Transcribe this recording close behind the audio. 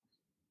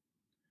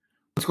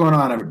What's going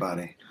on,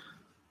 everybody?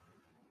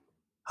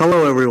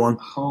 Hello, everyone.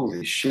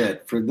 Holy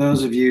shit. For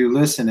those of you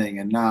listening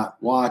and not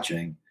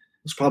watching,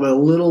 It's probably a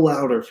little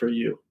louder for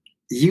you.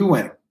 you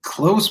went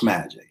close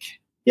magic.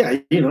 Yeah,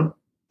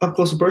 up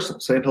close and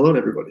personal, saying hello to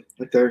everybody,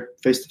 like they're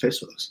face to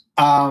face with us.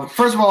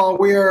 First of all,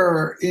 we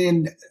are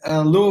in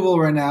Louisville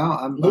right now.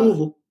 I'm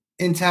Louisville.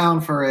 In town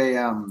for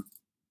a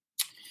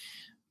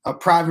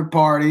private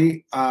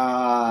party,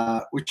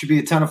 which should be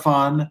a ton of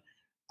fun.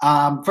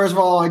 First of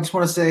all, I just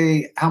want to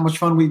say how much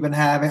fun we've been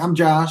having. I'm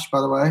Josh, by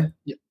the way.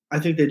 Yeah, I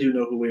think they do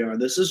know who we are.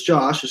 This is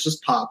Josh. This is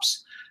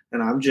Pops,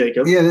 and I'm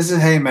Jacob. Yeah, this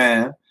is Hey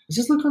Man. Does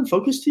this look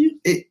unfocused to you?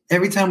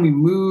 Every time we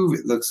move,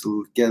 it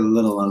get a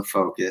little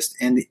unfocused,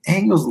 and the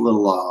angle's a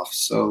little off.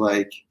 So,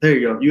 there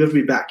you go. You have to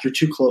be back. You're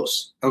too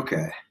close.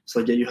 Okay. It's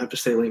like, yeah, you have to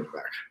stay leaning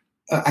back.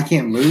 I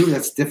can't move.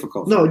 That's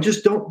difficult. No,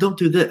 just don't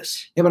do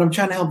this. Yeah, but I'm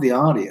trying to help the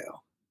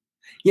audio.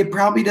 It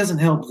probably doesn't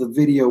help the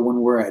video when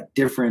we're at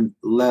different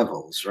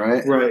levels,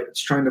 right? Right.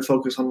 It's trying to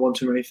focus on one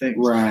too many things.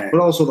 Right. But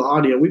also the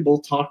audio. We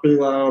both talk really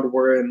loud.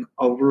 We're in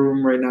a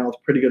room right now with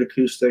pretty good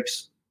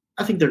acoustics.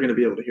 I think they're going to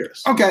be able to hear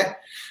us. Okay.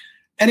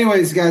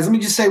 Anyways, guys, let me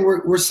just say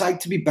we're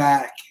psyched to be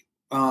back.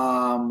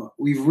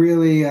 We've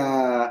really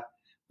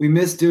we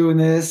missed doing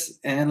this,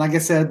 and like I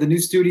said, the new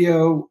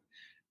studio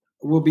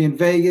will be in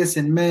Vegas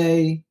in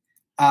May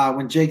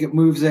when Jacob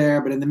moves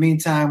there. But in the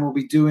meantime, we'll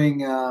be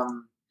doing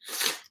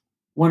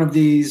one of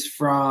these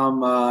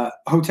from a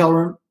hotel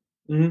room.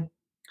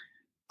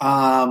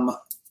 Mm-hmm.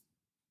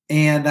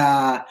 And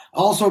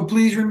also,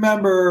 please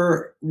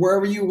remember,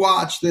 wherever you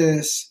watch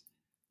this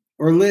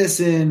or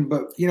listen,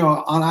 but,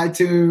 on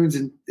iTunes,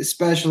 and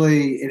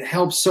especially, it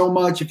helps so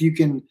much if you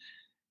can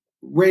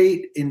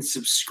rate and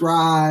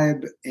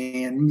subscribe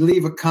and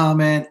leave a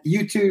comment.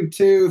 YouTube,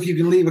 too, if you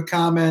can leave a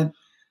comment.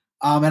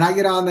 And I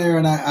get on there,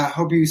 and I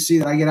hope you see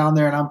that I get on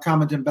there and I'm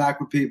commenting back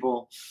with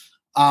people.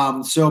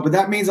 But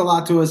that means a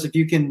lot to us if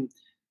you can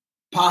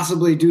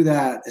possibly do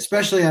that,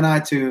 especially on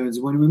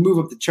iTunes. When we move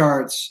up the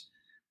charts,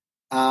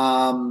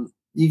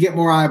 you get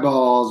more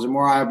eyeballs, and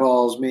more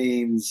eyeballs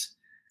means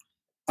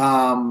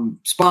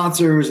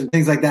sponsors and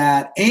things like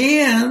that,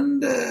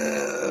 and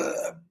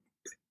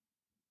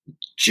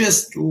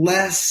just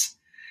less.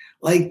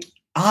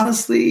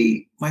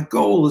 Honestly, my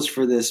goal is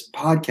for this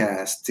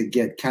podcast to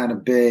get kind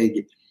of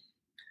big,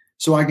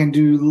 so I can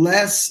do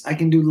less. I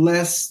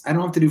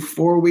don't have to do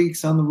 4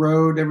 weeks on the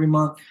road every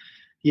month.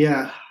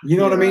 Yeah. You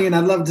know what I mean?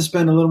 I'd love to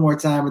spend a little more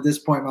time at this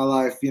point in my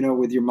life,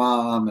 with your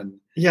mom. And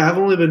yeah, I've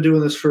only been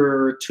doing this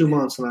for 2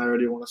 months, and I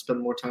already want to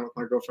spend more time with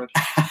my girlfriend.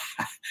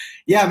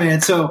 Yeah,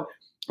 man. So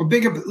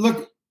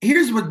look,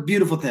 here's what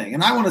beautiful thing.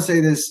 And I want to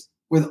say this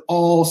with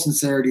all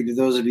sincerity to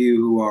those of you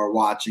who are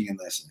watching and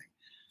listening.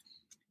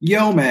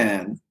 Yo,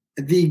 man,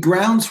 the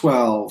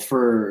groundswell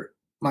for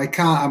my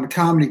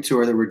comedy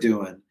tour that we're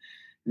doing,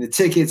 and the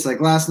tickets,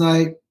 like last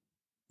night,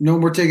 no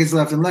more tickets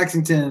left in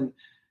Lexington,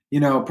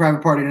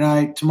 private party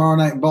tonight, tomorrow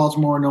night in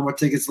Baltimore, no more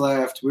tickets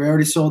left. We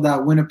already sold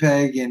out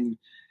Winnipeg, and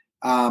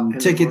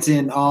tickets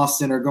in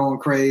Austin are going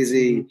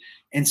crazy. Mm-hmm.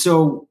 And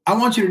so I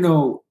want you to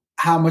know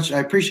how much I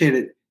appreciate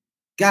it.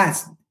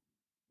 Guys,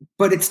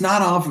 but it's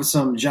not off of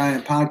some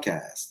giant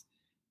podcast.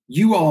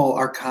 You all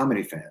are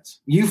comedy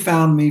fans. You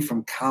found me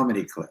from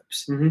comedy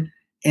clips. Mm-hmm.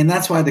 And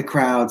that's why the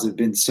crowds have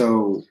been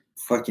so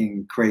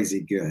fucking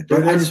crazy good.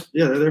 But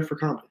they're there for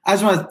comedy. I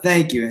just want to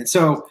thank you. And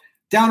so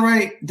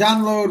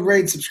download,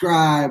 rate,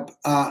 subscribe,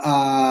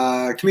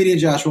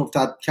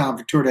 comedianjoshwolf.com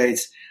for tour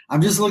dates.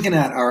 I'm just looking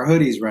at our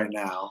hoodies right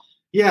now.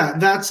 Yeah,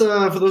 that's for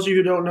those of you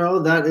who don't know,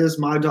 that is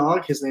my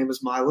dog. His name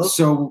is Milo.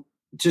 So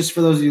just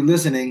for those of you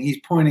listening, he's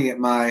pointing at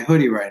my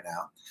hoodie right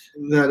now.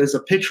 That is a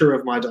picture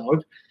of my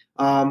dog.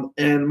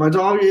 And my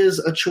dog is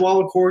a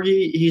Chihuahua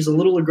Corgi. He's a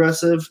little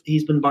aggressive.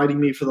 He's been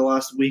biting me for the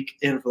last week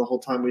and for the whole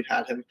time we've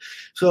had him.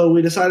 So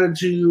we decided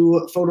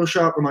to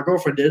Photoshop, or my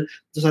girlfriend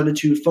decided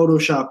to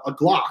Photoshop a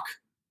Glock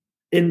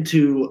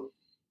into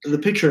the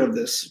picture of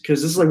this,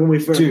 because this is like when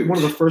one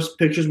of the first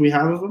pictures we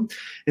have of him.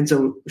 And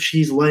so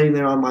she's laying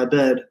there on my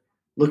bed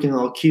looking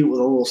all cute with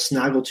a little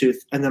snaggletooth.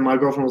 And then my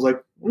girlfriend was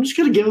like, I'm just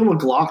going to give him a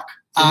Glock.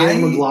 I gave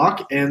him a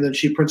Glock, and then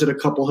she printed a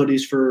couple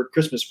hoodies for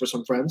Christmas for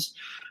some friends.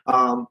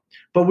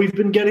 But we've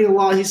been getting a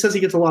lot. He says he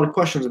gets a lot of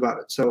questions about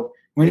it. So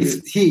when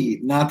he,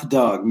 not the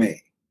dog,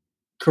 me.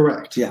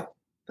 Correct. Yeah.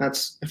 I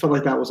felt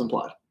like that was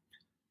implied.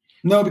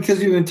 No,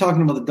 because you've been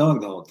talking about the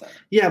dog the whole time.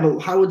 Yeah, but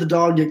how would the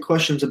dog get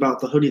questions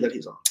about the hoodie that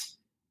he's on?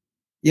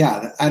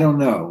 Yeah, I don't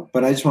know,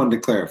 but I just wanted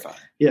to clarify.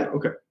 Yeah,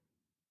 okay.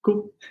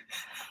 Cool.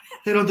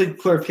 I don't think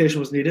clarification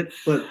was needed,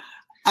 but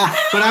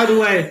either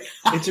way,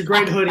 it's a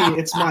great hoodie.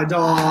 It's my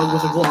dog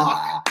with a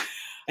Glock.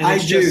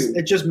 And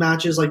it just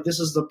matches. Like, this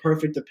is the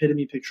perfect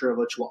epitome picture of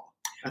a Chihuahua.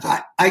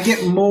 I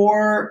get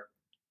more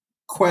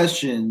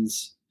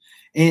questions.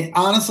 And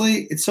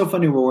honestly, it's so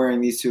funny we're wearing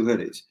these two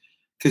hoodies,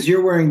 because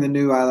you're wearing the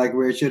new I Like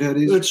Weird Shit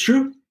hoodies. That's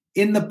true.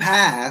 In the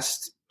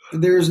past,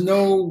 there's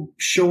no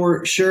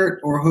short shirt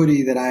or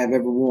hoodie that I have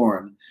ever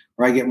worn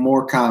where I get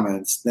more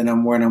comments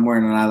than when I'm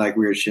wearing an I Like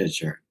Weird Shit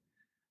shirt.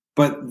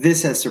 But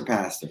this has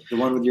surpassed it. The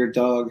one with your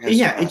dog has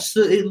surpassed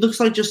it looks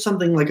like just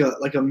something like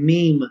a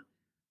meme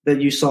that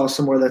you saw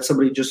somewhere that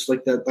somebody just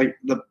like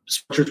the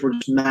sweatshirts were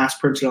just mass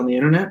printed on the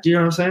internet. Do you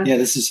know what I'm saying? Yeah,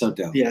 this is so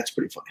dope. Yeah, it's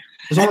pretty funny.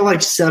 There's only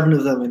like 7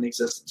 of them in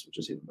existence, which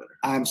is even better.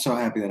 I'm so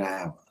happy that I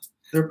have one.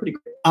 They're pretty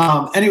great.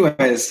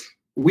 Anyways,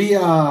 we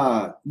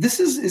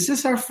is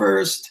this our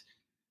first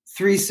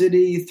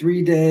 3-city,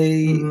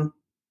 3-day? Mm-hmm.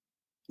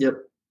 Yep.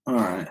 All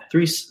right.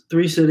 Three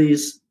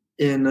cities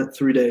in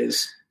 3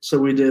 days. So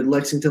we did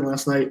Lexington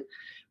last night.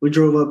 We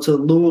drove up to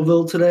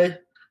Louisville today.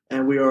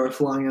 And we are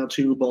flying out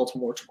to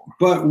Baltimore tomorrow.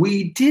 But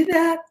we did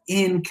that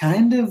in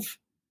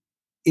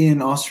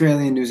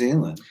Australia and New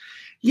Zealand.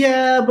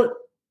 Yeah, but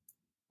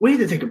we need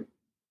to take a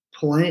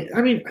plane.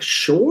 I mean,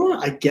 sure,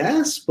 I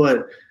guess,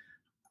 but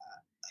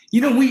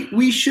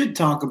we should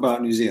talk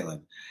about New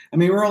Zealand. I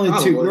mean, we're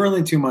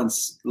only 2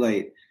 months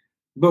late,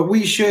 but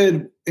we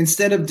should,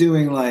 instead of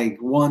doing like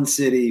one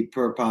city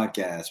per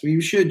podcast,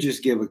 we should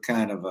just give a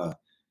kind of a.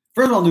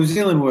 First of all, New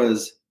Zealand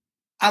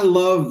I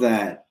love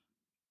that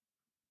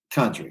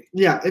country.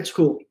 Yeah, it's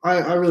cool.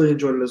 I really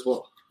enjoyed it as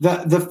well.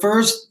 The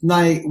first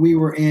night we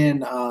were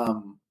in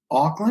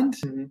Auckland,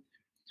 mm-hmm.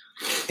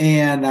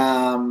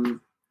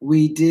 and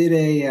we did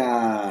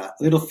a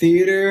little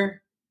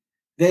theater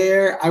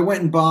there. I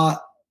went and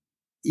bought.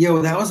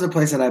 That was the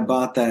place that I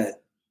bought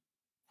that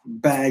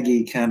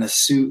baggy kind of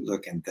suit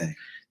looking thing.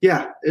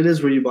 Yeah, it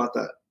is where you bought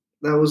that.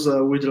 That was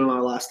we did on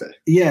our last day.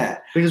 Yeah,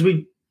 because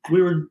we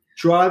were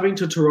driving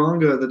to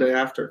Taronga the day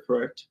after,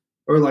 correct?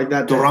 Or like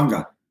that day.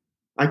 Taronga.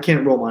 I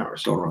can't roll my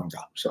R's.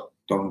 Taronga. So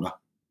Taronga.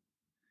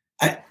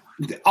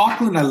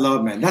 Auckland, I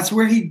love, man. That's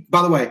where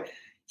by the way,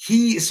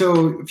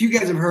 so if you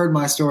guys have heard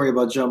my story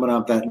about jumping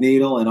off that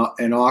needle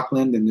in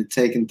Auckland and it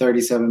taking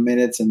 37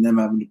 minutes and them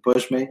having to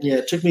push me. Yeah,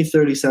 it took me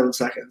 37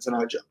 seconds and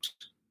I jumped.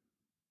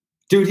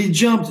 Dude, he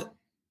jumped.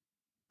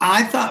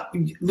 I thought,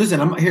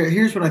 listen,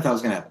 here's what I thought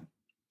was going to happen.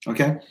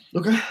 Okay?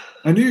 Okay.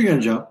 I knew you were going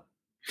to jump.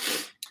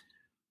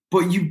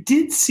 But you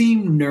did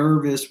seem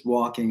nervous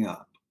walking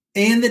up.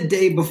 And the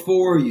day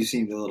before, you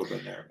seemed a little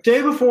bit nervous.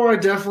 Day before, I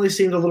definitely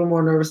seemed a little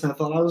more nervous than I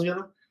thought I was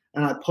gonna,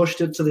 and I pushed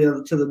it to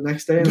the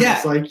next day. And I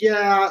was like,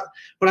 yeah,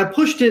 but I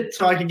pushed it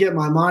so I could get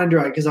my mind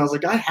right because I was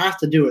like, I have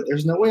to do it.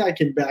 There's no way I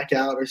can back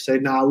out or say,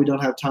 no, we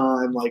don't have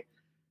time. Like,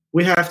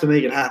 we have to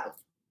make it happen,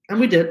 and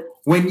we did.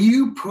 When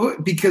you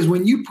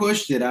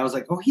pushed it, I was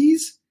like, oh,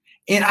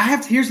 and I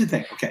have to. Here's the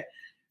thing, okay?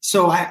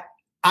 So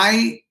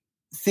I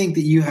think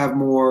that you have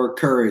more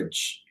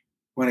courage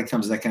when it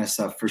comes to that kind of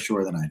stuff for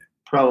sure than I do.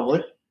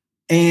 Probably.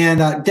 And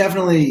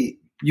definitely,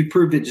 you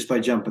proved it just by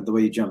jumping the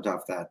way you jumped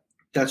off that.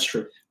 That's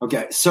true.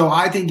 Okay, so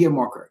I think you have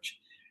more courage.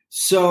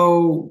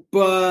 So,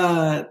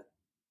 but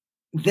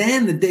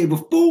then the day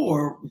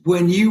before,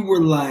 when you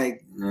were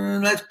like,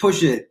 let's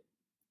push it,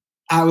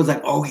 I was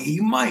like, oh, he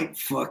might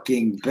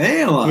fucking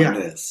bail on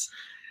this.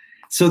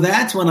 So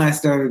that's when I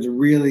started to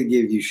really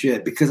give you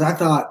shit because I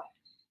thought,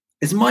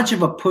 as much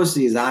of a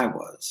pussy as I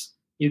was,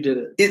 you did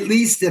it. At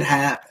least it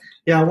happened.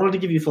 Yeah, I wanted to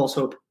give you false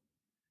hope.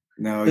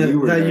 No, you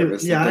were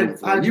nervous.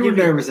 You were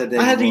nervous that day.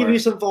 I had to give you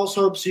some false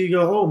hope so you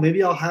go, oh,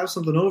 maybe I'll have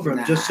something over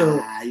him just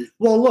so.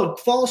 Well, look,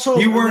 false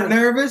hope. You weren't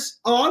nervous?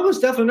 Oh, I was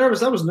definitely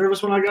nervous. I was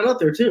nervous when I got up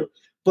there too.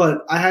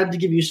 But I had to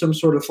give you some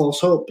sort of false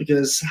hope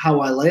because how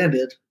I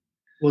landed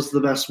was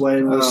the best way.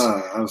 It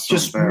was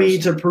just me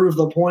to prove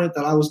the point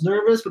that I was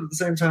nervous, but at the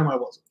same time I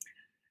wasn't.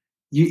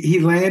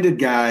 He landed,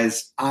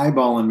 guys,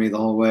 eyeballing me the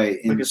whole way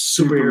in like a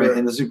superhero.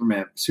 In the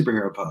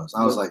superhero pose.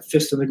 I was like,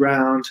 fist in the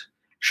ground.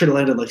 Should have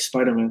landed like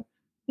Spider-Man.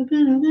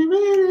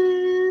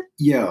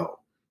 Yo,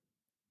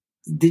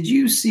 did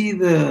you see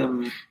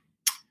the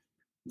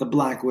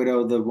Black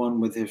Widow, the one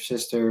with her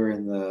sister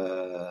and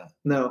the?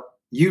 No,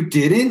 you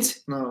didn't.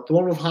 No, the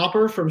one with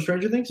Hopper from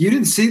Stranger Things. You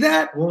didn't see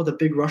that? The one with the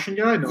big Russian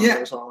guy. No, yeah.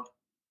 I saw.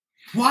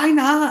 Why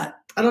not?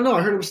 I don't know.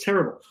 I heard it was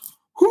terrible.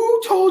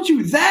 Who told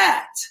you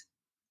that?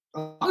 A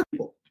lot of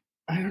people.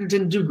 I heard it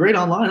didn't do great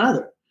online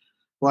either.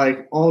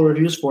 Like all the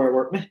reviews for it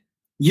weren't.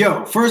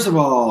 Yo, first of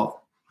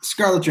all,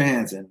 Scarlett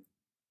Johansson.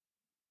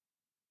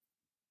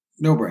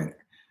 No brainer.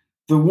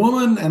 The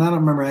woman, and I don't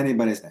remember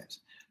anybody's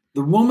names,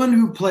 the woman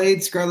who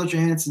played Scarlett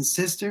Johansson's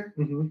sister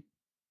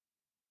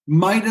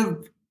might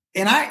have,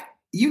 and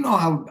you know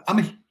how I'm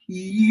a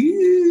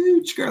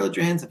huge Scarlett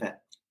Johansson fan.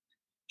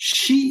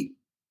 She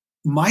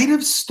might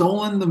have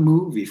stolen the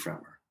movie from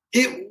her.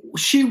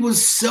 She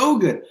was so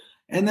good.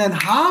 And then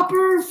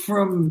Hopper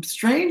from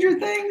Stranger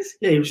Things.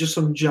 Yeah, he was just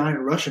some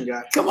giant Russian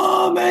guy. Come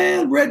on,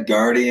 man. Red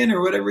Guardian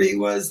or whatever he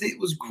was. It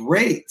was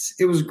great.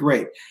 It was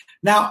great.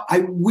 Now,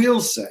 I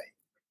will say,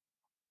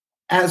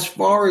 as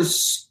far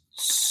as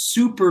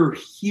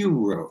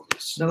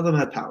superheroes, none of them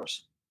had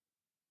powers.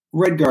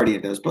 Red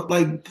Guardian does, but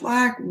like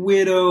Black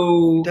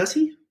Widow. Does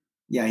he?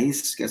 Yeah,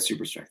 he's got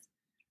super strength.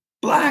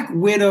 Black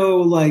Widow,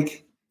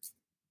 like,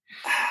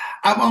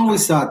 I've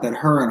always thought that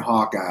her and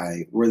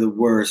Hawkeye were the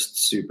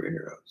worst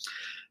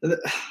superheroes.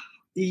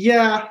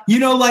 Yeah. You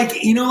know, like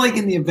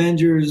in the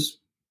Avengers,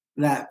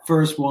 that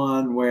first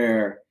one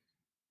where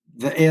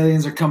the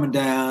aliens are coming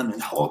down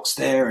and Hulk's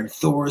there and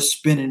Thor's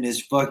spinning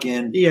his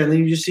fucking Yeah, and then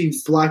you just see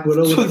Black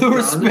Widow with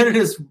Thor's spinning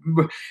his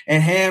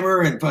and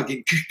Hammer and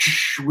fucking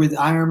with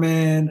Iron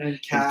Man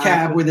and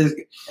Cap with his,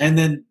 and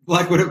then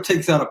Black Widow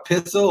takes out a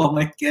pistol. I'm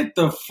like, get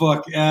the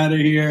fuck out of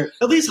here.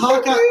 At least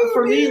Hawkeye,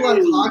 for me,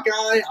 like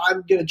Hawkeye,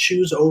 I'm gonna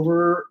choose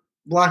over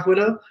Black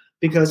Widow.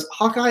 Because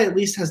Hawkeye at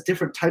least has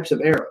different types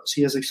of arrows.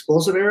 He has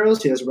explosive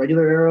arrows. He has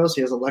regular arrows. He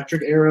has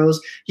electric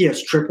arrows. He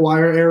has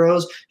tripwire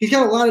arrows. He's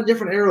got a lot of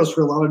different arrows for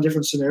a lot of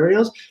different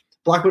scenarios.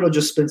 Black Widow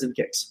just spins and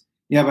kicks.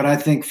 Yeah, but I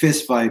think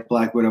fist fight,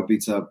 Black Widow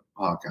beats up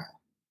Hawkeye.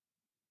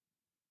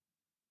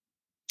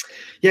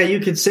 Yeah,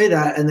 you could say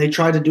that. And they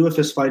tried to do a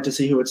fist fight to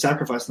see who would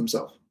sacrifice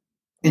themselves.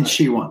 And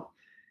she won.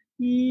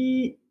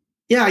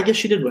 Yeah, I guess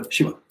she did win.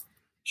 She won.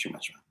 She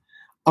won.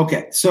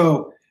 Okay,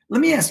 so let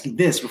me ask you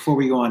this before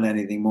we go on to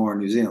anything more in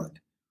New Zealand.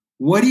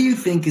 What do you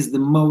think is the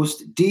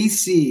most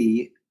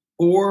DC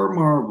or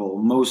Marvel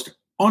most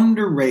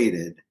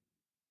underrated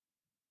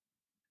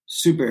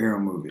superhero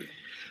movie?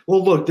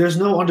 Well, look, there's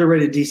no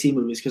underrated DC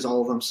movies because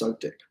all of them suck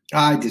dick.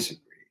 I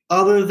disagree.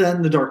 Other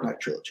than the Dark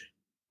Knight trilogy.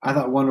 I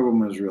thought Wonder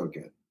Woman was real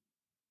good.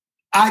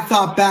 I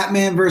thought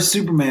Batman vs.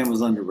 Superman was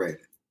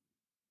underrated.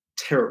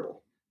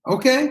 Terrible.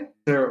 Okay.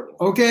 Terrible.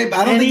 Okay, but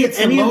I don't think it's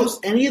any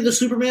of the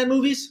Superman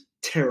movies.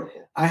 Terrible.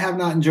 I have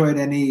not enjoyed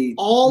any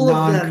all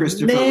of them.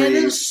 Christopher Man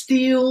Reeve. of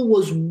Steel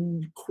was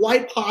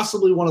quite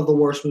possibly one of the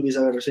worst movies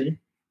I've ever seen.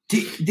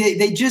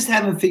 They just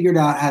haven't figured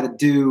out how to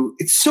do.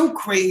 It's so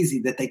crazy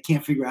that they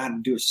can't figure out how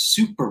to do a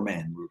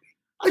Superman movie.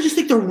 I just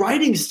think the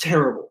writing's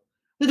terrible.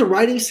 I think the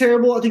writing's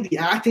terrible. I think the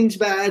acting's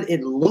bad.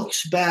 It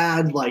looks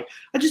bad. Like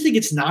I just think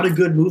it's not a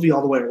good movie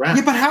all the way around.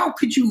 Yeah, but how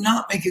could you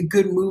not make a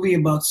good movie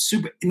about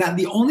super? Now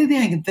the only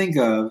thing I can think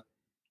of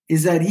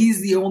is that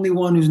he's the only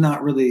one who's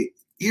not really.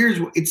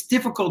 It's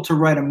difficult to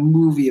write a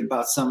movie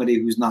about somebody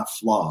who's not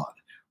flawed.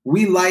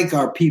 We like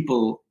our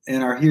people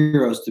and our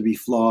heroes to be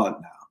flawed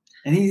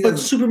now. But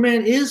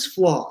Superman is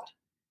flawed.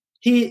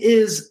 He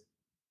is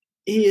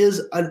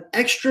an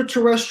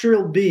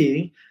extraterrestrial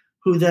being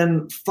who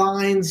then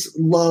finds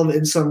love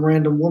in some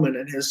random woman,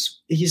 and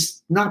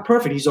he's not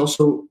perfect. He's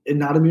also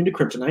not immune to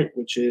kryptonite,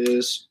 which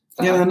is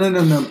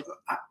no.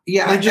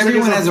 Yeah, like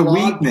everyone has a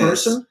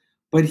weakness. Person.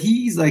 But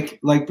he's like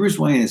Bruce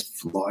Wayne is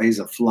flawed. He's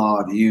a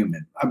flawed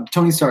human.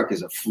 Tony Stark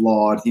is a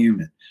flawed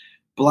human.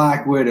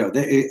 Black Widow,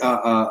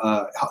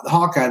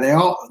 Hawkeye, the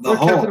Hulk.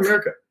 Captain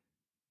America.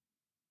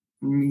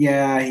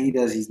 Yeah, he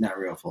does. He's not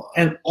real flawed.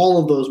 And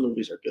all of those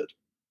movies are good.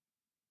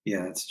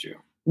 Yeah, that's true.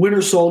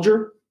 Winter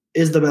Soldier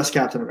is the best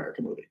Captain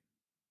America movie.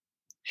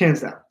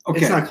 Hands down.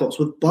 Okay. It's not close.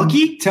 With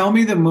Bucky? Tell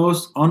me the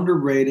most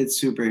underrated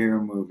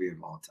superhero movie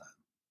of all time.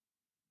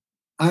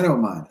 I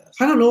don't mind this.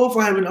 I don't know if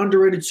I have an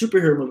underrated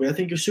superhero movie. I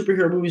think your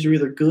superhero movies are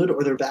either good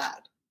or they're bad.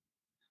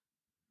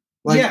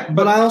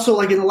 But I also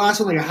in the last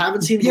one, I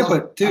haven't seen. Yeah,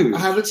 but dude, I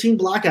haven't seen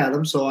Black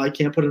Adam, so I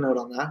can't put a note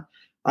on that.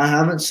 I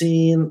haven't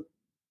seen.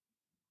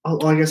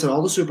 Like I said,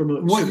 all the super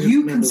movies. What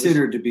you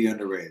consider to be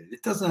underrated,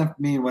 it doesn't have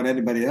to mean what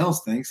anybody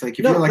else thinks. Like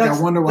if you're like, I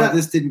wonder why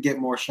this didn't get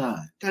more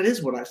shine. That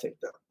is what I think,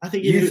 though. I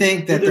think you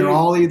think that they're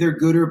all either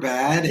good or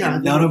bad,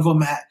 and none of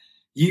them.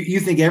 You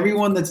think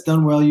everyone that's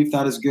done well you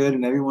thought is good,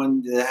 and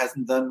everyone that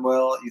hasn't done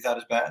well you thought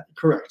is bad?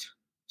 Correct.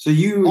 So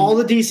all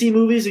the DC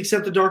movies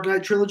except the Dark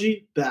Knight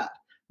trilogy, bad.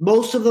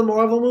 Most of the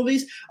Marvel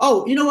movies.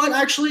 Oh, you know what?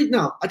 Actually,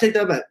 no, I take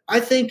that back. I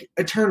think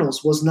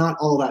Eternals was not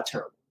all that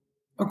terrible.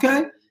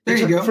 Okay, there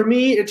you go. For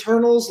me,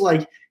 Eternals,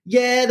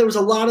 there was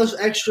a lot of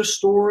extra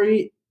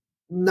story.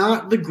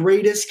 Not the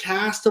greatest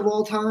cast of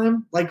all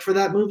time, for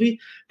that movie,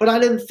 but I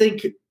didn't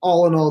think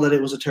all in all that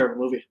it was a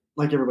terrible movie,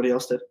 like everybody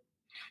else did.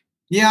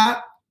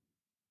 Yeah.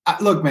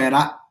 Look, man,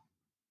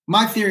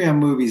 my theory on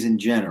movies in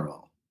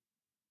general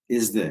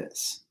is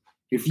this.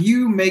 If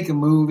you make a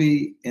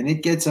movie and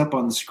it gets up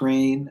on the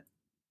screen,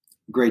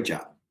 great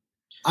job.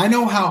 I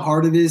know how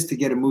hard it is to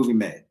get a movie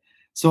made.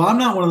 So I'm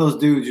not one of those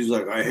dudes who's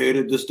like, I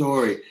hated the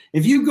story.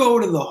 If you go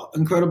to the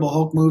Incredible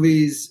Hulk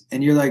movies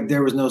and you're like,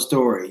 there was no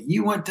story,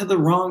 you went to the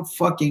wrong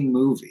fucking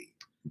movie.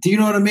 Do you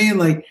know what I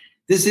mean?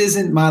 This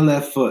isn't my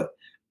left foot.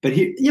 But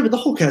but the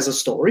Hulk has a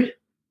story.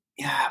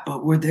 Yeah,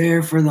 but we're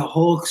there for the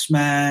Hulk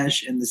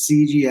smash and the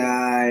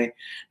CGI.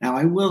 Now,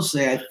 I will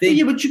say, I think...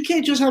 Yeah, but you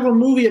can't just have a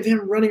movie of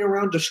him running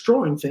around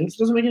destroying things. It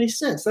doesn't make any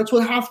sense. That's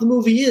what half the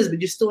movie is, but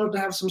you still have to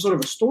have some sort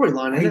of a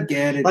storyline in it. I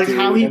get it, dude.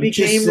 How he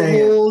became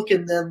the Hulk,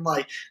 and then,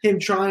 him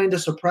trying to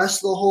suppress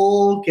the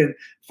Hulk and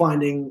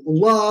finding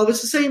love.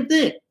 It's the same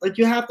thing.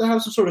 You have to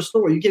have some sort of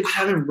story. You can't just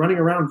have him running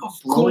around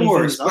blowing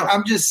things up. But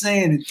I'm just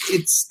saying,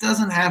 it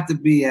doesn't have to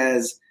be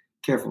as...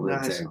 Careful with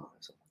that.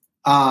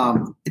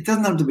 It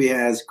doesn't have to be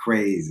as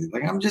crazy.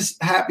 I'm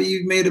just happy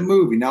you made a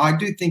movie. Now I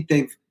do think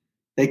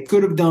they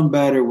could have done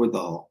better with the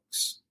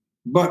Hulks.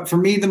 But for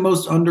me, the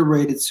most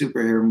underrated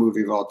superhero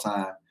movie of all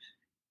time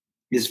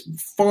is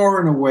far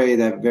and away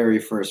that very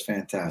first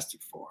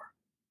Fantastic Four.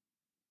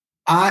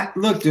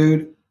 Look,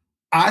 dude,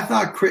 I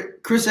thought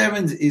Chris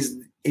Evans is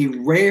a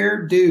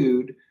rare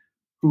dude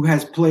who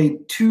has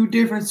played two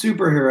different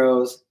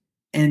superheroes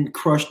and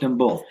crushed them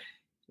both.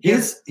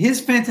 His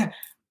fantastic.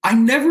 I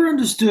never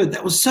understood.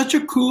 That was such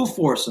a cool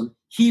foursome.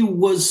 He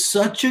was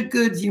such a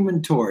good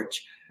Human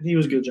Torch. He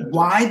was good.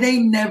 Why they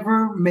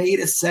never made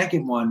a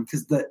second one?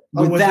 Because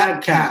with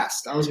that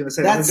cast, I was going to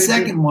say that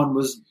second one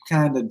was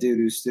kind of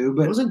doo-doo stew.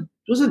 But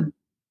wasn't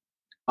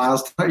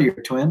Miles Teller your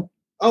twin?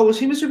 Oh, was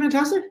he Mr.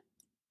 Fantastic?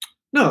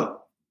 No,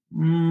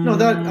 no,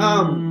 that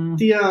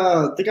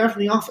the guy from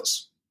The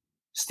Office,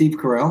 Steve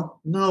Carell.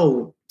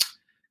 No,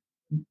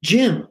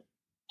 Jim,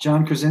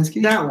 John Krasinski.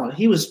 That one.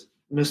 He was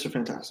Mr.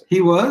 Fantastic. He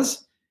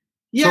was.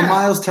 Yeah. So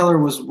Miles Teller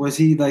was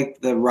he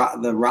like the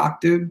rock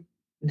dude?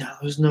 No,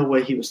 there's no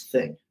way he was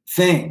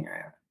Thing.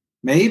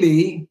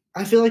 Maybe.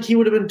 I feel like he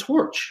would have been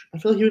Torch. I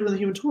feel like he would have been the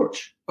Human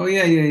Torch. Oh,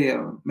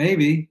 yeah.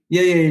 Maybe.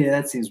 Yeah.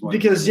 That seems more.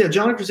 Because,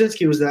 John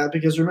Krasinski was that.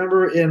 Because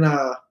remember in,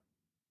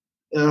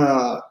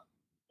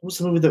 what's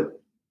the movie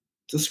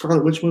the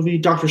Scarlet Witch movie?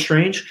 Doctor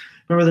Strange.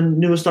 Remember the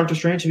newest Doctor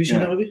Strange? Have you seen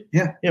that movie?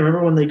 Yeah. Yeah,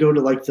 remember when they go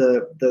to, like,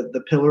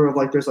 the pillar of,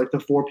 like, there's, like, the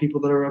 4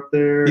 people that are up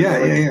there? Yeah,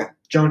 like, yeah.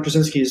 John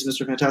Krasinski is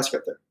Mr. Fantastic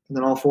up there. And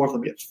then all 4 of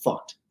them get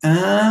fucked.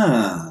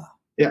 Ah.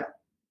 Yeah.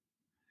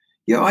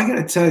 Yo, I got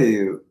to tell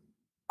you,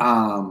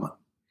 I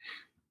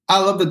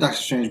love the Doctor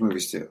Strange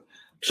movies too.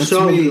 But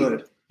so to me,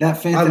 good.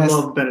 That fantastic. I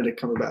love Benedict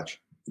Cumberbatch.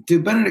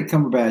 Dude, Benedict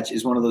Cumberbatch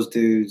is one of those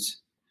dudes.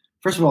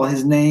 First of all,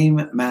 his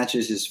name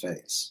matches his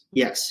face.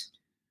 Yes.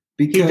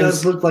 Because he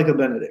does look like a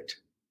Benedict.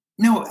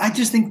 No, I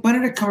just think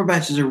Benedict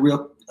Cumberbatch is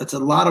it's a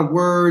lot of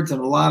words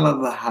and a lot of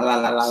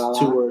It's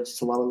 2 words.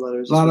 It's a lot of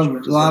letters. A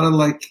lot of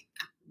like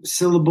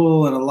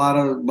syllable and a lot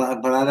of blah,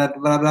 blah, blah,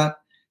 blah, blah.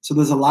 So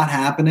there's a lot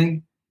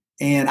happening.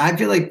 And I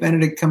feel like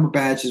Benedict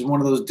Cumberbatch is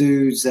one of those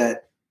dudes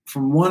that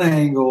from one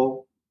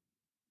angle,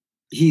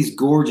 he's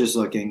gorgeous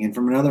looking. And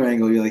from another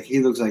angle, you're like, he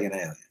looks like an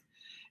alien.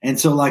 And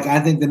so, like, I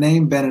think the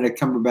name Benedict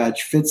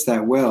Cumberbatch fits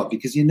that well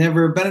because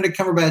Benedict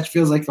Cumberbatch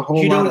feels like a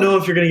whole You lot don't know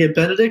if you're going to get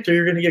Benedict or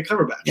you're going to get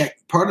Cumberbatch. Yeah,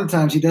 part of the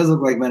times he does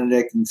look like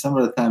Benedict, and some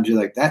of the times you're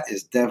like, that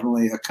is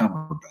definitely a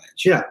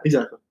Cumberbatch. Yeah,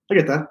 exactly. I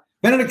get that.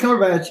 Benedict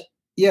Cumberbatch,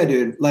 yeah,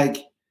 dude. Like,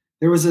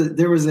 there was a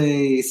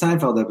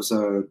Seinfeld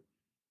episode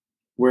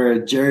where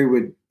Jerry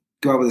would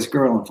go out with this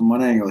girl, and from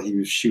one angle,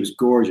 she was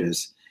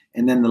gorgeous,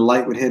 and then the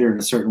light would hit her in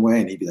a certain way,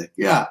 and he'd be like,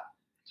 yeah.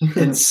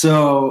 And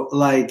so,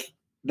 like,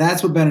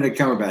 that's what Benedict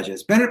Cumberbatch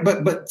is. But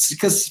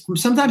because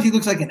sometimes he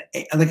looks like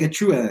a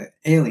true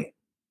alien,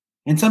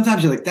 and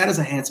sometimes you're like, that is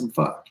a handsome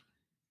fuck.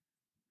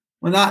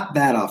 Well, not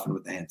that often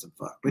with the handsome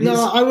fuck, but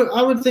no,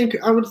 I would think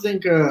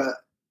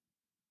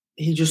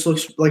he just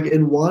looks like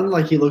in one,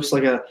 like he looks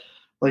like a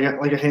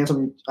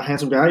handsome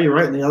guy. You're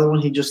right. And the other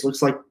one, he just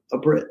looks like a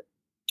Brit.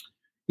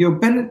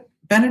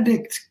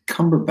 Benedict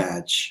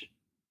Cumberbatch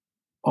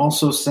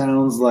also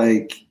sounds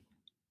like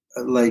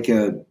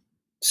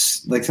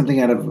something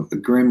out of a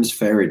Grimm's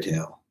fairy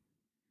tale,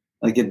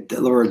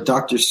 or a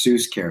Dr.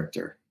 Seuss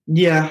character.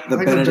 Yeah,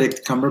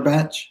 Benedict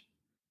Cumberbatch.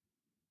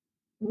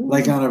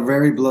 Like on a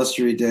very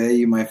blustery day,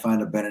 you might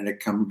find a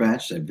Benedict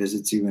Cumberbatch that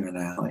visits you in an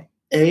alley.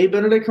 A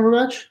Benedict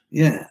Cumberbatch?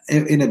 Yeah,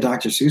 in a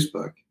Dr. Seuss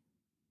book.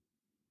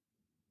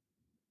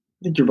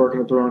 I think you're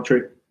barking up the wrong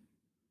tree.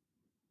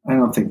 I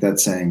don't think that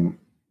saying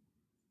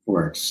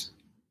works.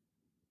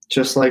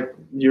 Just like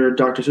your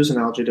Dr. Seuss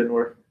analogy didn't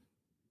work.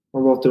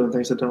 We're both doing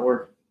things that don't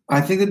work.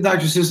 I think the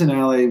Dr. Seuss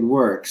analogy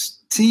works.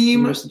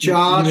 Team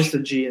Josh. You missed a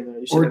G in there.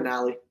 You said an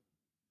alley.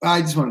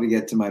 I just wanted to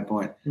get to my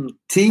point.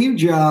 Team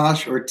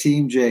Josh or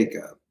Team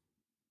Jacob?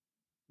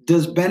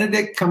 Does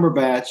Benedict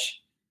Cumberbatch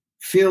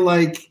feel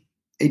like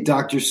a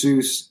Dr.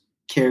 Seuss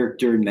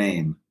character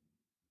name?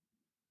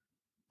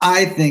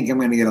 I think I'm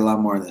going to get a lot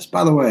more of this.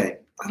 By the way,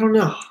 I don't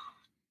know.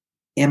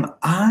 Am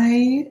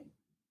I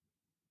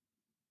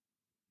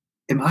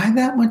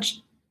that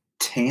much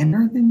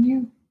tanner than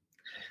you?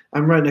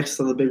 I'm right next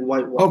to the big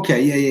white wall.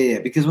 Okay, yeah.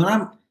 Because when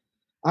I'm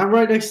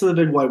right next to the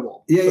big white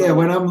wall. Yeah, yeah.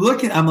 When I'm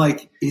looking, I'm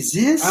like, is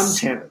this? I'm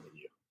tanner than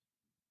you.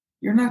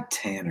 You're not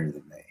tanner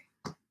than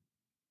me.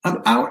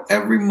 I'm out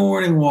every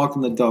morning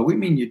walking the dog. We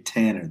mean you're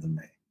tanner than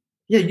me.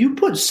 Yeah, you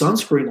put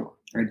sunscreen on.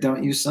 I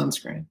don't use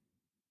sunscreen.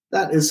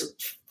 That is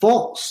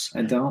false.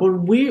 I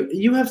don't.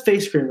 You have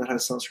face cream that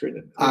has sunscreen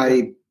in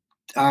it.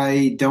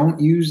 I don't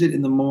use it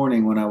in the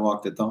morning when I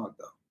walk the dog,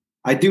 though.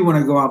 I do when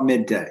I go out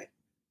midday,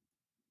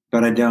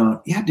 but I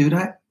don't. Yeah, dude.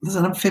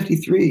 Listen. I'm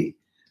 53.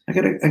 I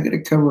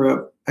gotta cover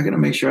up. I gotta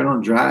make sure I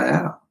don't dry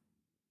out.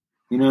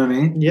 You know what I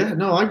mean? Yeah.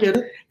 No, I get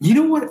it. You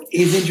know what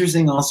is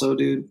interesting, also,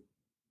 dude?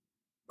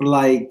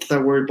 Like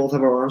that we both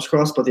have our arms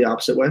crossed, but the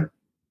opposite way.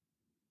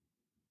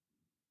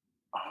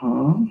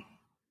 Huh?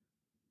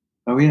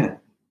 Oh yeah.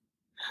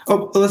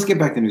 Oh, let's get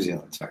back to New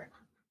Zealand. Sorry.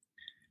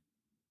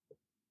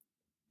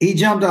 He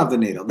jumped off the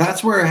needle.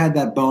 That's where I had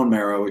that bone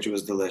marrow, which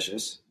was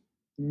delicious.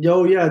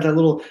 Oh yeah,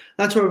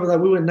 that's where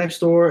we went next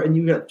door, and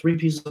you got 3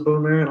 pieces of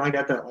bone marrow, and I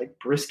got that like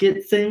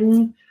brisket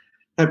thing.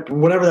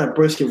 Whatever that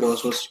brisket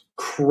was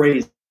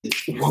crazy.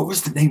 What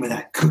was the name of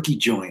that cookie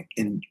joint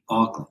in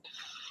Auckland?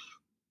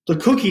 The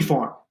Cookie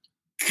Farm.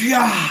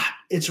 God,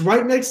 it's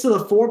right next to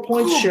the 4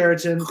 Points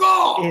Sheraton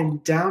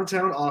in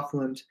downtown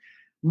Auckland.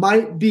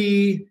 Might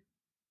be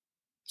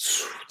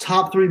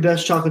top 3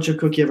 best chocolate chip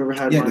cookie I've ever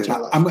had in my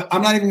entire life.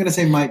 I'm not even going to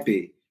say might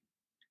be.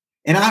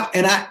 And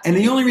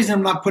the only reason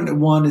I'm not putting it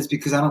 1 is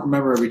because I don't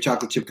remember every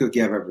chocolate chip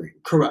cookie I've ever eaten.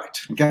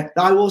 Correct. Okay.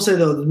 I will say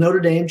though, the Notre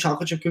Dame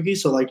chocolate chip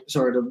cookies. So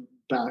sorry to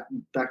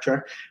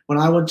backtrack. When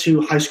I went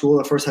to high school,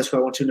 the first high school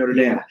I went to, Notre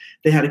Dame,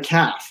 they had a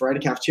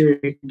cafeteria.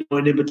 You could go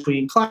in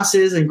between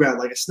classes and grab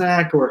like a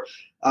snack or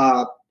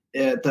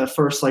at the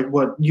first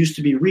what used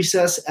to be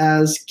recess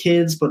as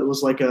kids, but it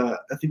was I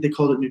think they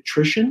called it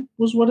nutrition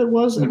was what it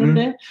was at Notre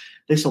Dame.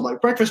 They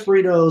sold breakfast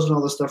burritos and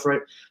all this stuff,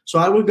 right? So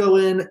I would go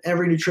in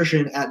every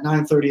nutrition at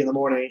 9:30 in the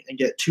morning and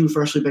get 2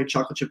 freshly baked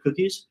chocolate chip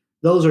cookies.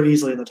 Those are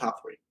easily in the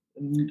top 3.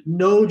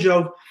 No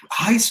joke.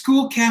 High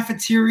school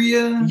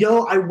cafeteria?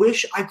 Yo, I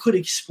wish I could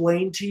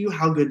explain to you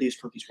how good these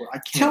cookies were. I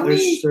can't.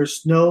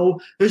 There's no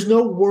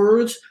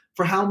words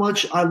for how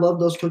much I love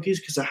those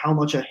cookies because of how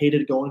much I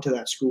hated going to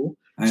that school.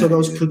 So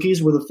those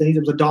cookies were the thing.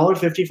 It was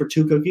 $1.50 for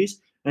 2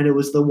 cookies, and it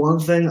was the one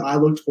thing I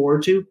looked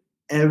forward to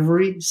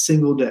every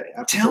single day.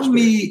 Tell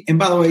me, and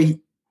by the way,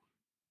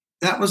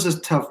 that was a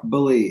tough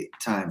bully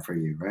time for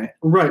you, right?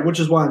 Right,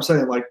 which is why I'm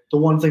saying the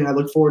one thing I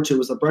looked forward to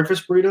was the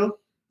breakfast burrito.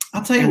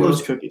 I'll tell you what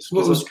those cookies.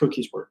 What those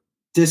cookies were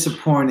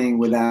disappointing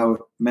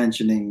without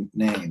mentioning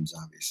names,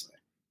 obviously.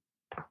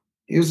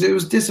 It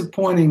was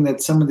disappointing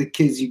that some of the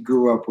kids you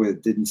grew up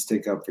with didn't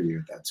stick up for you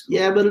at that school.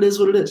 Yeah, but it is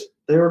what it is.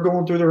 They were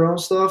going through their own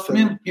stuff,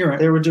 and you're right.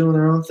 They were doing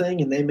their own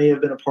thing, and they may have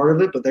been a part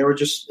of it, but they were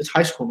it's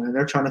high school, man.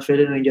 They're trying to fit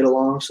in and get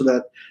along so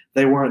that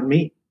they weren't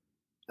me.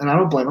 And I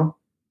don't blame them.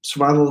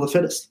 Survival of the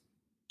fittest.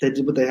 They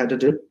did what they had to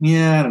do.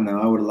 Yeah, I don't know.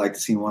 I would have liked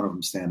to see one of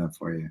them stand up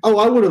for you. Oh,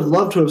 I would have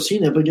loved to have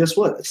seen it, but guess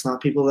what? It's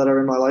not people that are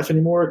in my life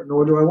anymore,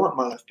 nor do I want in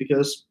my life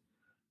because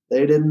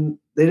they didn't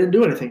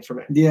do anything for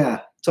me.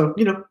 Yeah. So,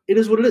 it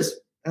is what it is.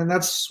 And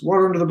that's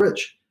water under the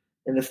bridge.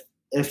 And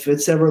if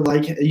it's ever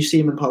you see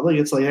them in public,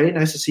 it's hey,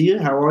 nice to see you.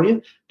 How are you?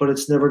 But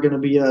it's never going to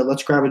be a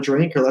let's grab a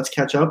drink or let's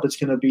catch up. It's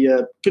going to be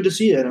a good to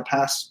see you and a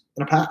pass.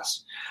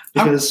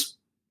 Because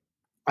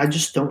I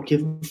just don't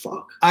give a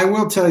fuck. I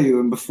will tell you,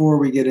 and before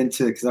we get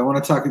into it, because I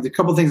want to talk, there's a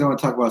couple things I want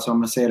to talk about, so I'm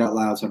going to say it out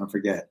loud so I don't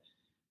forget.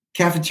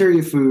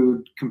 Cafeteria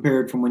food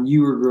compared from when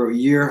you were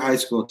your high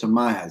school to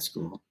my high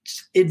school.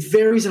 It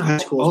varies in high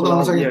school. Hold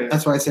on a second. Yeah.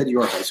 That's why I said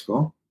your high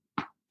school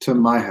to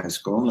my high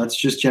school. That's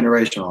just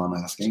generational, I'm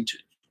asking.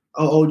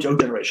 Oh,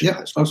 generation.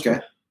 Yeah.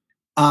 Okay.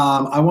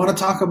 I want to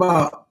talk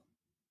about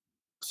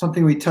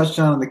something we touched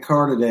on in the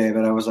car today,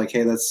 but I was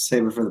hey, let's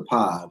save it for the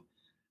pod.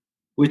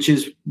 Which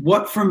is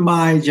what from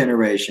my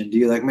generation do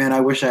you man, I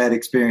wish I had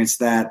experienced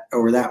that,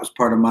 or that was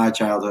part of my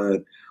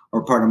childhood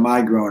or part of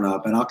my growing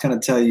up. And I'll kind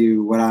of tell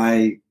you what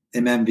I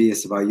am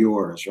envious about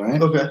yours,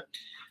 right? Okay.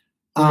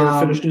 We're going to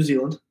finish New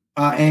Zealand.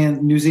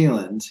 And New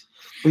Zealand.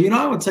 But,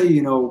 I would tell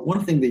you,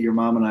 one thing that your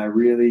mom and I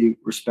really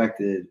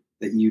respected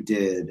that you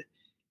did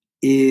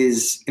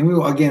is, and we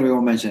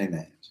won't mention any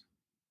names,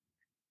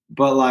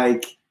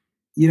 but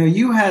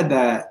you had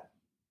that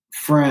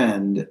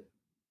friend.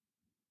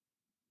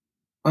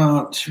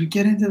 Should we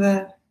get into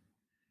that?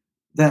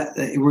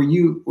 That were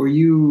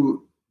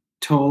you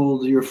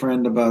told your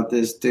friend about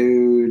this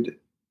dude?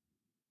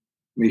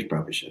 We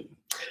probably shouldn't.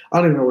 I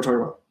don't even know what we're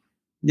talking about.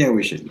 Yeah,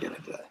 we shouldn't get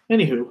into that.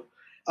 Anywho,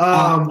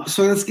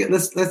 so let's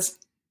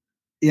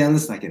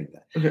not get into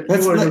that.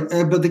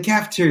 Okay. But the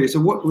cafeteria.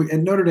 So what at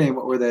Notre Dame?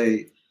 What were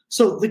they?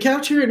 So the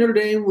cafeteria at Notre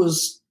Dame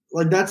was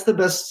that's the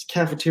best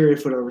cafeteria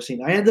food I've ever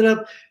seen. I ended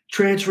up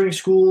transferring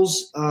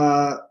schools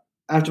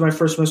after my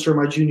first semester of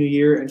my junior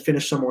year and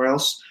finished somewhere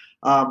else.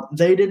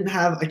 They didn't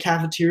have a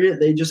cafeteria.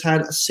 They just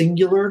had a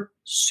singular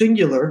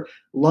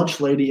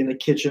lunch lady in the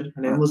kitchen.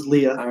 Her name was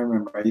Leah. I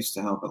remember. I used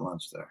to help at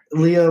lunch there.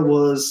 Leah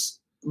was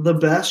the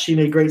best. She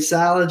made great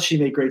salads. She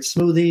made great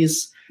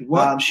smoothies.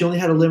 She only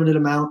had a limited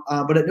amount.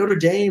 But at Notre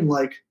Dame,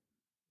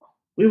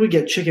 we would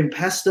get chicken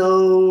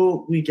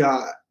pesto. We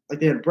got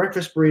they had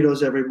breakfast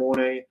burritos every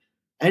morning.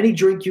 Any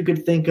drink you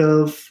could think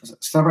of.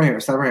 Stop right here.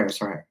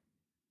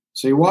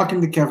 So you walk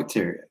into the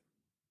cafeteria.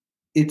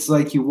 It's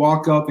you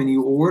walk up and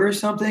you order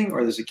something,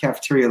 or there's a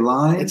cafeteria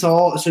line. It's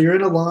all so you're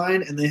in a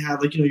line, and they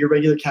have your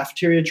regular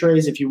cafeteria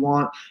trays if you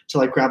want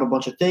to grab a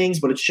bunch of things,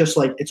 but it's just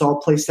it's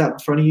all placed out in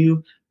front of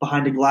you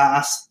behind a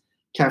glass.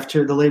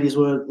 Cafeteria,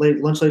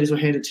 lunch ladies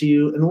would hand it to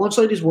you, and the lunch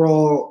ladies were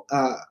all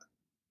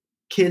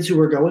kids who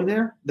were going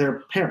there,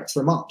 their parents,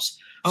 their moms.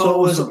 So it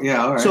was all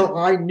right. So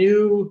I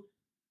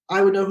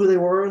would know who they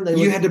were, and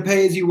you had to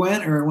pay as you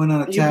went, or it went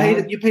on a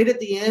tab. You paid at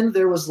the end.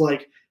 There was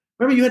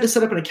remember you had to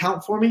set up an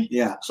account for me?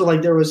 Yeah. So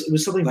it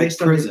was something based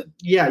prison.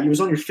 It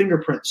was on your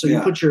fingerprint. So you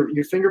put your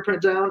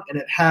fingerprint down, and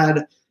it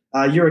had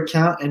your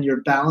account and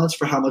your balance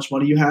for how much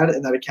money you had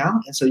in that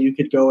account, and so you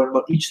could go and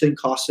what each thing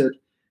costed.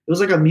 It was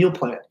like a meal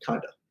plan,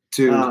 kind of.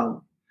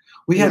 Dude,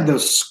 we had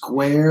those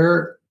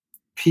square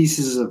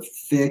pieces of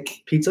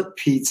thick pizza,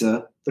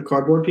 the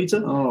cardboard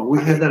pizza. Oh,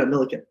 I had that at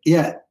Milliken.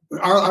 Yeah,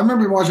 I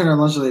remember watching our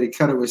lunch lady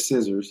cut it with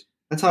scissors.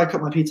 That's how I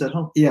cut my pizza at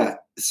home. Yeah,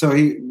 so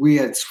we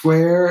had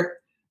square.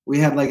 We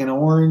had an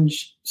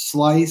orange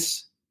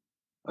slice,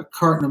 a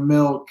carton of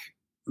milk,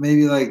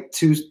 maybe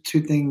two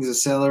things of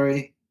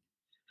celery.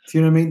 Do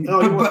you know what I mean?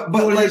 Oh,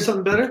 but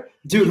something better,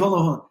 dude. Hold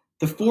on.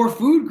 The 4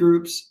 food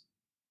groups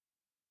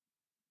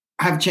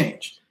have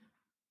changed.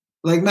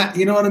 Like, Matt,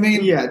 you know what I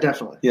mean? Yeah,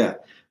 definitely. Yeah.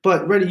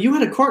 But, Reddy, you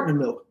had a carton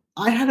of milk.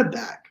 I had a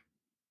bag.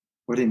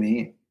 What do you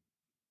mean?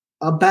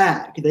 A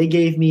bag. They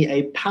gave me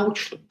a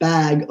pouched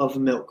bag of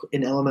milk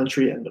in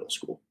elementary and middle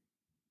school.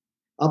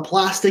 A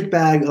plastic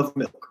bag of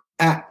milk.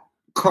 At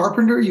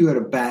Carpenter, you had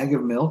a bag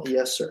of milk?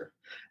 Yes, sir.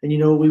 And you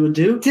know what we would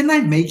do? Didn't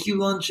I make you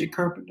lunch at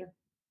Carpenter?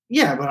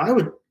 Yeah,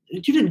 but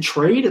you didn't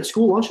trade at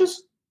school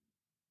lunches?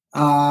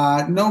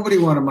 Nobody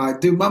wanted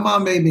my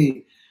mom made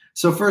me.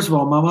 So first of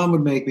all, my mom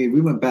would make me,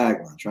 we went bag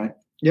lunch, right?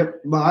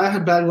 Yep. But I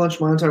had bag lunch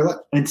my entire life.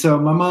 And so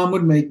my mom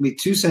would make me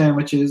 2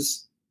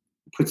 sandwiches,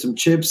 put some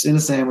chips in a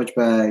sandwich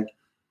bag,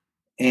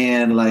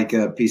 and like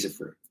a piece of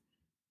fruit.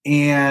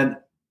 And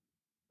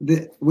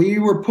we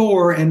were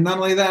poor, and not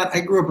only that,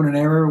 I grew up in an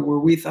era where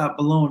we thought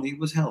bologna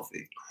was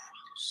healthy.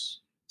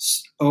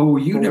 Oh,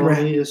 you bologna never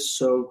had, is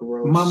so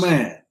gross. my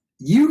man.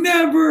 You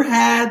never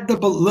had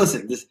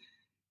listen.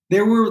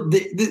 There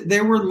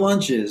were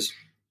lunches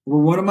where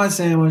one of my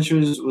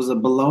sandwiches was a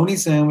bologna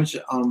sandwich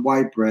on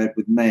white bread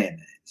with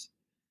mayonnaise,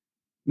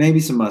 maybe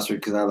some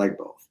mustard because I like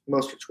both.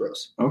 Mustard's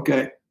gross.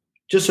 Okay.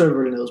 Just so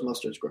everybody knows,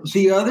 mustard's gross.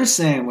 The other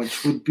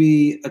sandwich would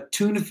be a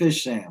tuna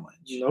fish sandwich.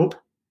 Nope.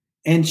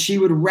 And she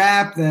would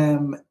wrap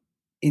them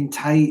in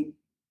tight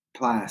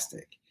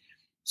plastic.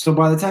 So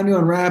by the time you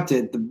unwrapped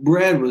it, the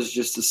bread was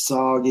just a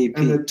soggy piece.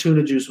 And the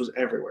tuna juice was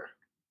everywhere.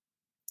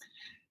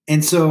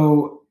 And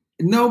so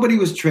nobody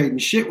was trading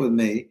shit with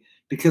me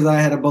because I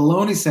had a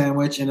bologna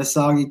sandwich and a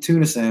soggy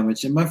tuna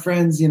sandwich. And my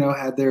friends,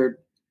 had their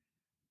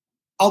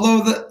 –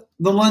 although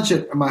the lunch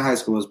at my high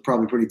school was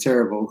probably pretty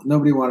terrible,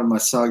 nobody wanted my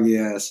soggy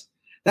ass.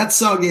 That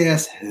soggy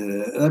ass,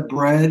 that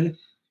bread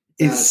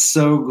is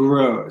so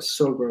gross.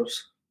 So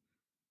gross.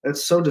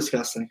 It's so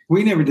disgusting.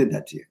 We never did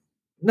that to you.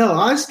 No,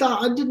 I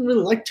didn't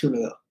really like tuna,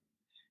 though.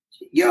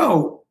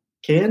 Yo.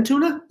 Canned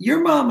tuna?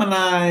 Your mom and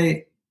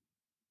I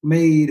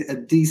made a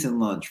decent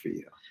lunch for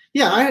you.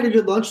 Yeah, I had a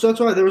good lunch. That's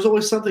why there was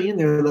always something in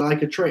there that I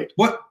could trade.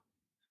 What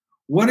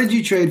did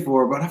you trade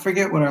for? But I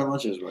forget what our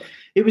lunches were.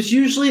 It was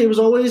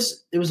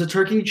a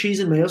turkey, cheese,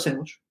 and mayo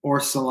sandwich. Or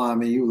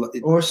salami.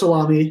 Or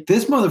salami.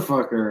 This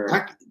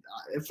motherfucker.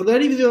 For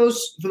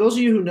those of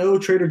you who know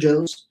Trader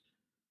Joe's,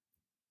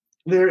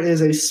 there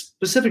is a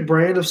specific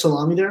brand of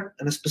salami there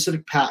and a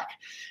specific pack.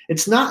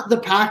 It's not the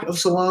pack of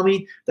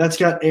salami that's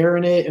got air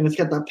in it and it's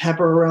got that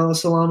pepper around the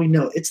salami.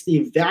 No, it's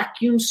the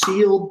vacuum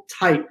sealed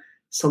type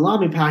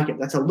salami packet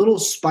that's a little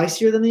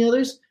spicier than the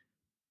others.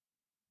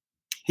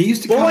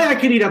 I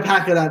could eat a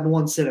pack of that in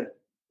one sitting.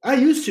 I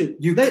used to.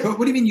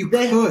 What do you mean you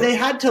could? They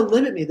had to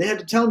limit me. They had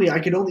to tell me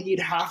I could only eat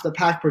half the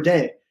pack per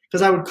day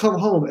because I would come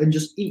home and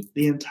just eat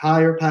the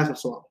entire pack of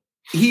salami.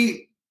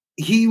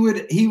 He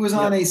was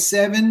on a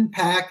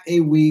 7-pack a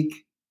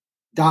week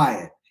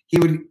diet.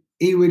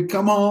 He would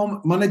come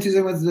home Monday,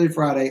 Tuesday, Wednesday,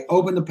 Friday,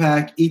 open the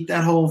pack, eat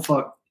that whole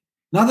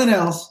nothing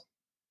else,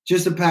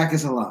 just a pack of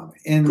salami.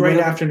 And great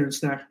afternoon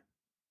snack.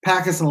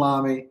 Pack of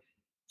salami,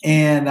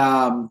 and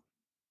I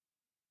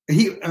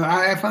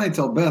finally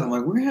told Beth, I'm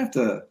like, we're gonna have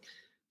to.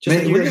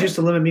 You guys used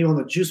to limit me on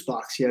the juice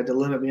box. You had to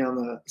limit me on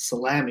the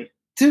salami.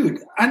 Dude,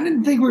 I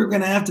didn't think we were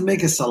going to have to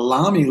make a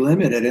salami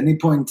limit at any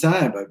point in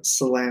time. But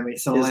salami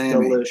is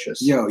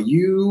delicious. Yo,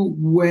 you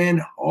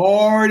went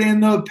hard in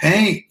the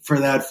paint for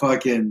that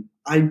fucking.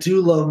 I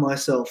do love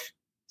myself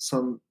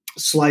some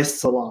sliced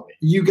salami.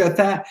 You got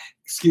that?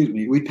 Excuse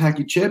me. We pack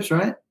you chips,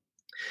 right?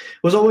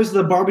 It was always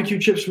the barbecue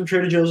chips from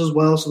Trader Joe's as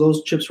well. So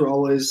those chips were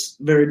always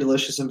very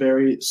delicious and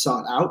very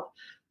sought out.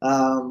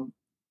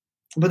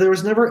 But there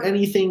was never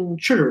anything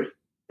sugary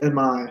in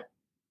my.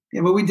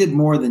 Yeah, but we did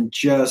more than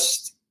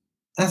just.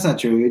 That's not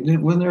true.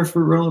 Wasn't there a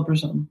fruit roll-up or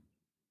something?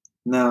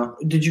 No.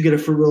 Did you get a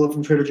fruit roll-up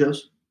from Trader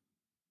Joe's?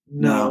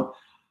 No.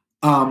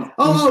 You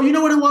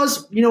know what it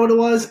was?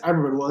 I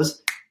remember what it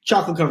was.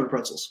 Chocolate-covered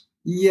pretzels.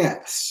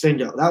 Yes.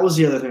 Bingo. That was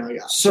the other thing I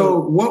got.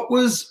 So what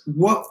was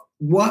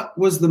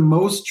the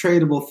most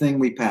tradable thing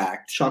we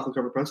packed?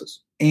 Chocolate-covered pretzels.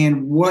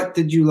 And what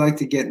did you like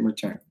to get in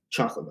return?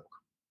 Chocolate milk.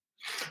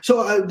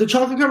 So the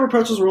chocolate-covered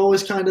pretzels were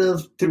always kind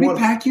of. Did we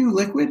pack you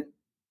liquid?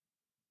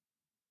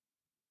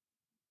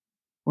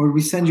 Or did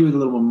we send you with a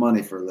little more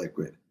money for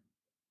liquid?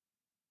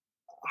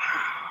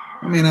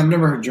 I mean, I've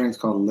never heard drinks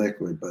called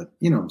liquid, but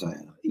you know what I'm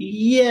saying.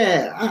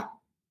 Yeah.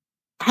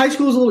 High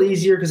school was a little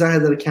easier because I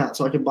had that account,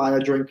 so I could buy a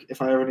drink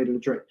if I ever needed a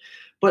drink.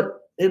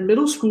 But in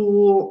middle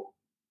school,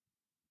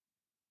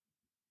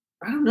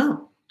 I don't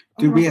know.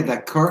 Dude, we had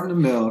that carton of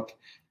milk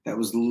that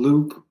was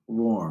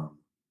lukewarm.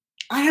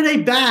 I had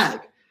a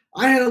bag.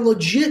 I had a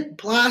legit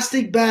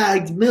plastic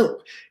bagged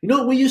milk. You know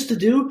what we used to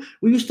do?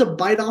 We used to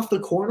bite off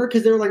the corner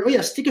because they were like, oh, yeah,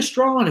 stick a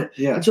straw in it.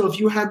 Yeah. And so if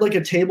you had like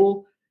a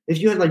table, if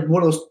you had like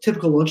one of those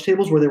typical lunch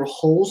tables where there were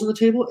holes in the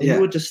table and you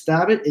would just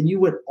stab it and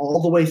you went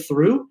all the way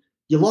through,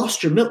 you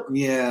lost your milk.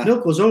 Yeah.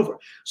 Milk was over.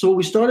 So what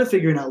we started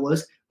figuring out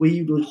was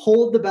we would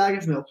hold the bag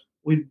of milk,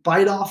 we'd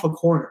bite off a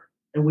corner,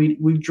 and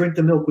we'd drink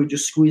the milk, we'd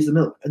just squeeze the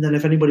milk. And then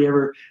if anybody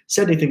ever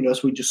said anything to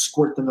us, we'd just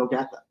squirt the milk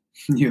at them.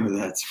 Yeah,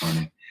 that's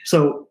funny.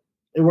 So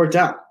it worked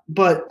out.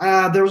 But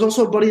there was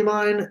also a buddy of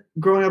mine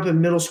growing up in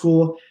middle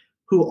school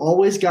who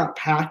always got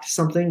packed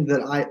something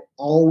that I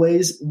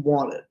always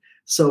wanted.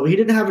 So he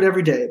didn't have it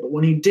every day, but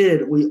when he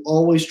did, we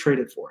always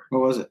traded for it.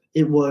 What was it?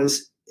 It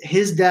was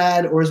his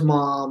dad or his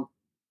mom,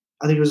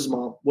 I think it was his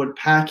mom, would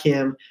pack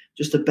him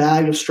just a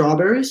bag of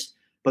strawberries.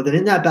 But then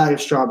in that bag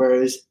of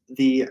strawberries,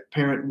 the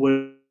parent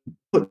would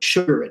put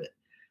sugar in it.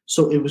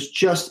 So it was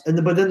just,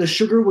 but then the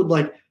sugar would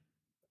like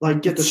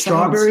get the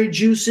strawberry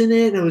juice in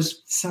it. And it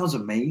was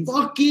amazing.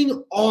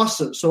 Fucking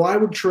awesome. So I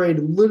would trade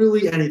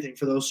literally anything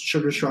for those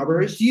sugar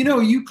strawberries. You know,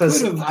 you could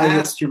have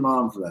asked your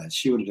mom for that.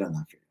 She would have done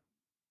that for you.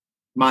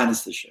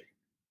 Minus the sugar.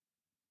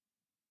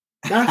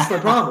 That's the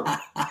problem.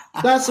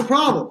 That's the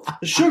problem.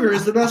 The sugar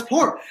is the best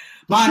part.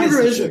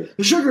 The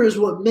sugar is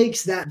what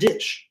makes that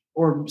dish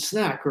or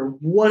snack or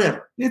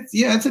whatever.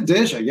 It's a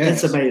dish, I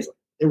guess. It's amazing.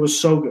 It was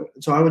so good.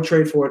 And so I would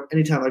trade for it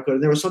anytime I could.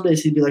 And there were some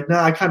days he'd be like,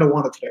 "Nah, I kind of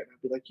want it today." And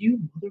I'd be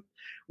like,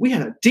 we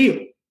had a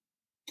deal.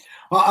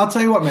 Well, I'll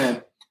tell you what,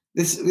 man.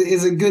 This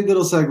is a good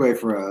little segue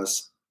for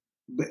us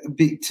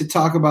to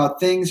talk about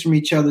things from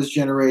each other's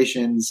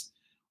generations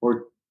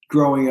or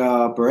growing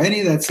up or any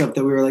of that stuff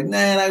that we were like,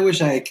 man, I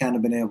wish I had kind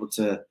of been able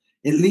to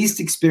at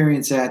least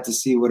experience that to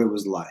see what it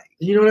was like.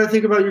 You know what I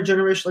think about your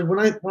generation?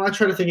 Like when I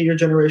try to think of your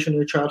generation and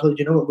your childhood,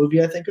 you know what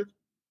movie I think of?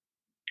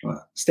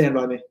 What? Stand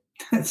By Me.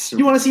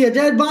 You want to see a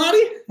dead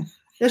body?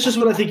 That's just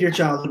what I think your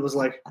childhood was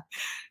like.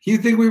 You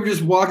think we were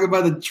just walking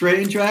by the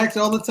train tracks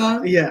all the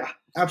time? Yeah,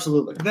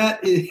 absolutely.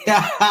 That is.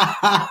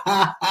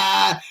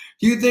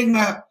 You think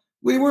that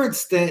we weren't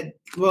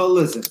Well,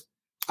 listen,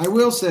 I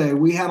will say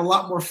we had a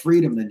lot more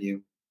freedom than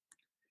you.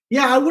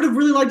 Yeah, I would have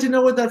really liked to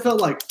know what that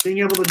felt like. Being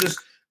able to just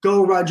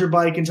go ride your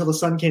bike until the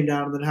sun came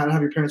down and then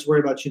have your parents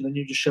worry about you and then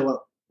you just show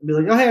up and be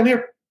like, "Oh, hey, I'm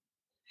here."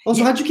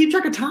 Also, how'd you keep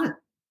track of time?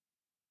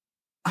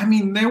 I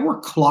mean, there were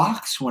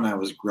clocks when I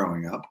was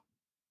growing up.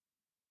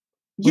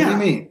 What do you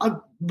mean?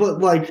 But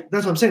like,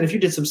 that's what I'm saying. If you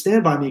did some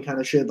Stand By Me kind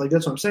of shit, like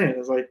that's what I'm saying.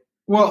 It's like,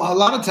 well, a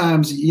lot of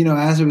times,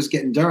 as it was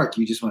getting dark,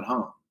 you just went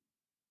home.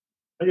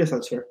 I guess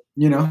that's fair.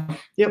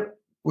 Yep.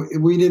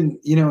 We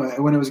didn't,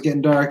 when it was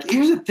getting dark.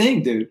 Here's the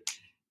thing, dude.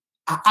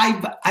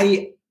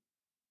 I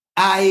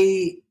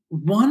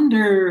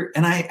wonder,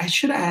 and I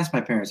should have asked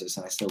my parents this,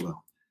 and I still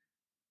will.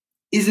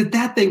 Is it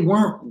that they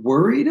weren't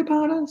worried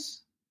about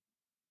us?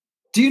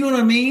 Do you know what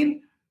I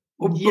mean?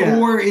 Yeah.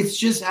 Or it's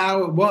just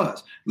how it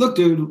was. Look,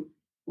 dude,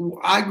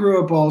 I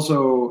grew up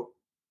also,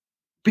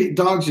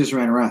 dogs just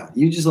ran around.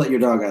 You just let your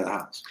dog out of the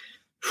house.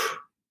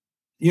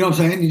 You know what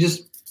I'm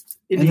saying?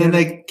 And then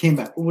they came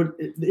back.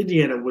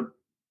 Indiana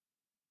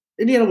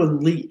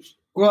wouldn't leave.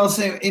 Well,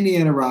 same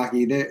Indiana,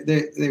 Rocky,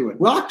 they would.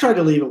 Rock tried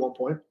to leave at one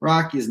point.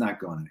 Rocky is not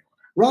going anywhere.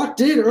 Rock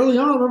did early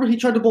on. Remember, he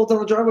tried to bolt down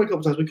the driveway a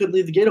couple times. We couldn't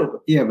leave the gate open.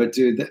 Yeah, but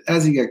dude,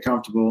 as he got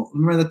comfortable,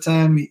 remember the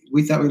time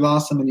we thought we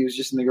lost him and he was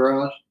just in the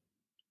garage?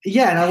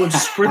 Yeah, and I was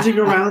sprinting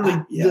around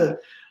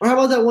or how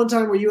about that one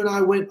time where you and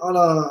I went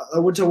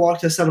to walk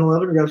to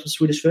 7-Eleven and grabbed some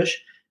Swedish fish,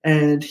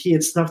 and he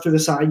had snuck through the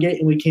side gate,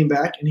 and we came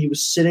back, and he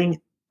was sitting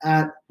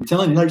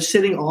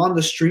sitting on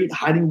the street,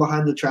 hiding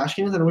behind the trash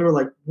cans, and we were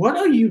like, "What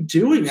are you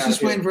doing?" He's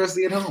just waiting for us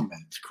to get home,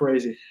 man. It's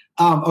crazy.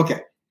 Okay,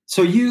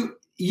 so you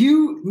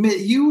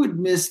would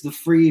miss the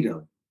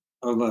freedom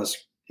of us.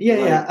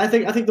 Yeah. I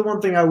think the one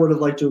thing I would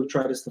have liked to have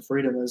tried is the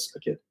freedom as a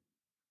kid.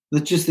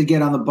 Just to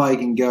get on the bike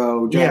and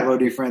go drive over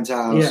to your friend's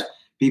house,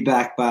 be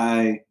back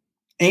by,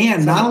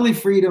 and not only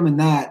freedom in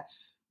that,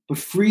 but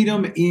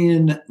freedom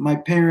in my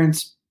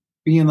parents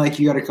being like,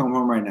 "You got to come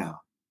home right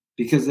now,"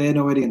 because they had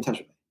no way to get in touch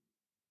with me.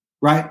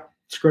 Right?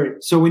 It's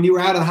great. So when you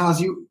were out of the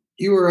house, you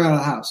were out of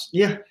the house.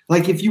 Yeah.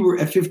 Like if you were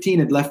at 15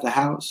 had left the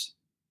house,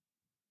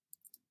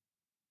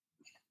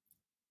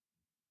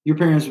 your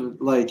parents were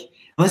like,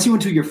 unless you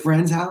went to your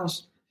friend's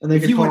house. And they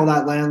could call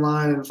that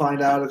landline and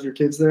find out if your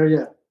kid's there.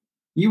 Yeah.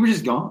 You were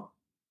just gone.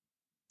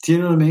 Do you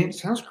know what I mean?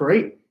 Sounds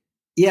great.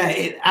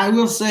 Yeah. I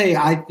will say,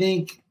 I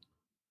think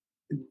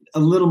a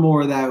little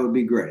more of that would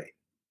be great.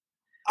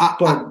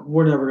 But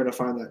we're never going to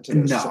find that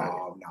in today's society.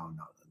 No.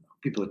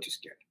 People are too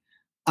scared.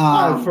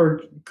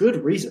 For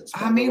good reasons.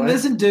 I mean,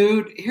 listen,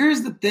 dude,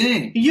 here's the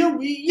thing.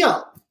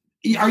 Yeah.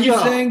 Are you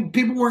saying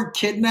people weren't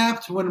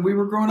kidnapped when we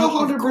were growing up?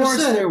 100%. Of course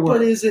there were.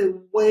 But is it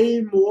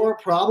way more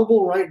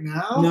probable right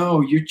now?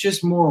 No, you're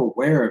just more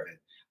aware of it.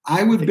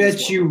 I would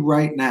bet you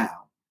right now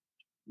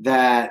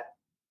that,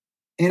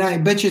 and I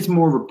bet you it's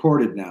more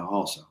reported now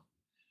also.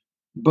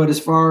 But as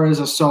far as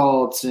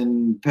assaults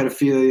and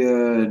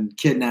pedophilia and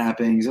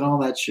kidnappings and all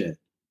that shit,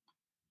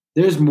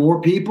 there's more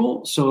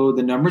people, so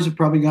the numbers have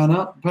probably gone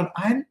up. But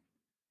I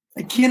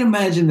can't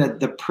imagine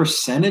that the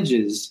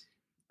percentages.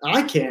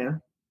 I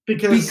can.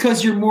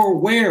 Because you're more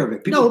aware of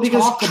it. People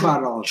talk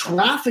about it all the time.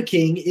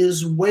 Trafficking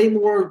is way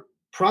more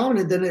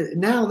prominent than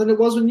it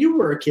was when you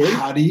were a kid.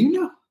 How do you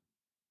know?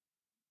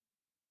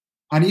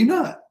 How do you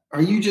know?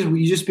 Are you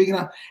just speaking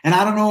up? And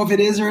I don't know if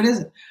it is or it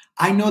isn't.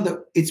 I know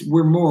that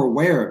we're more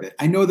aware of it.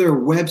 I know there are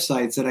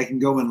websites that I can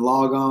go and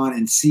log on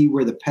and see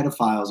where the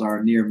pedophiles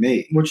are near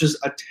me. Which is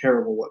a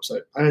terrible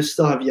website. I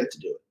still have yet to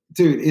do it.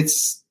 Dude,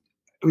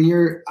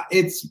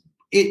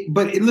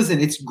 listen,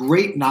 it's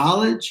great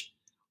knowledge,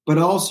 but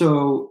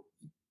also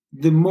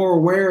the more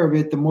aware of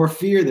it, the more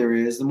fear there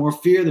is. The more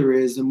fear there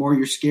is, the more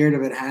you're scared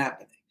of it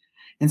happening.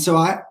 And so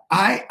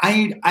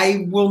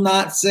I will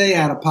not say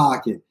out of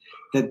pocket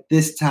that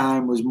this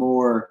time was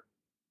more,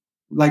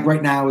 like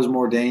right now is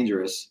more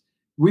dangerous.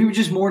 We were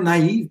just more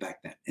naive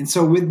back then. And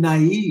so with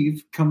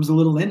naive comes a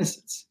little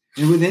innocence.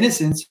 And with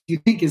innocence, you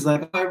think is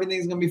like, oh,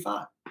 everything's going to be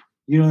fine.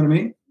 You know what I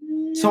mean?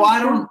 So I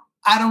don't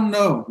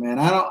know, man.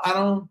 I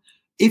don't,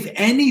 if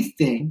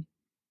anything,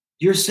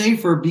 you're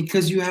safer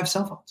because you have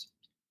cell phones.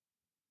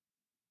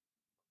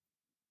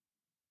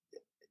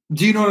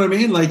 Do you know what I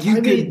mean? Like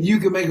you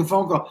could make a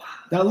phone call.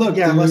 Now look,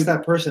 yeah, dude, unless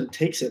that person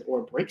takes it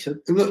or breaks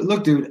it.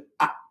 Look, dude,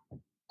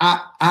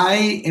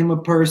 I am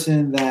a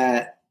person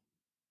that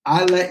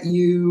I let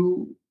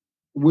you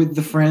with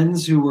the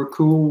friends who were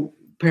cool,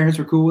 parents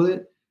were cool with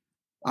it.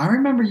 I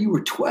remember you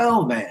were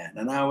 12, man,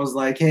 and I was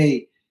like,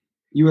 hey,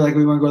 you were like,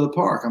 we want to go to the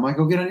park. I'm like,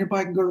 go get on your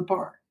bike and go to the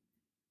park.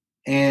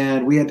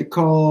 And we had to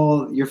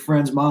call your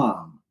friend's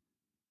mom,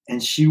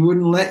 and she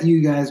wouldn't let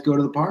you guys go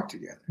to the park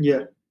together.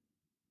 Yeah.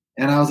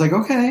 And I was like,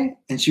 okay.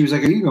 And she was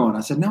like, are you going?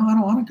 I said, no, I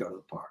don't want to go to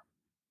the park.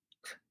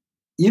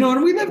 You know,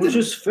 and Which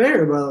is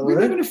fair, by the way.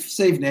 We live in a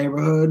safe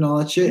neighborhood and all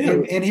that shit.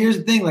 Yeah. And here's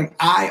the thing, like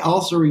I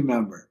also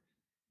remember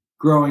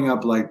growing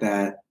up like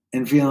that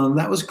and feeling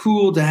that was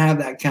cool to have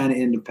that kind of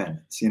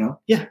independence, you know?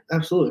 Yeah,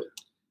 absolutely.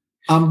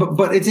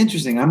 But it's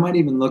interesting. I might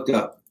even look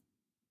up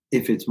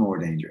if it's more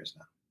dangerous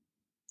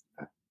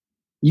now.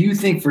 You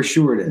think for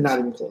sure it is? Not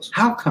even close.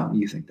 How come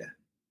you think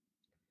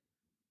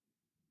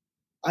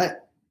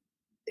that?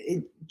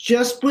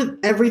 Just with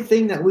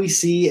everything that we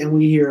see and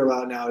we hear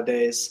about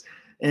nowadays,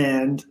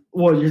 and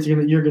well,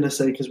 you're gonna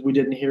say because we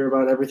didn't hear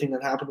about everything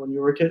that happened when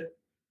you were a kid.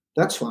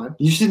 That's fine.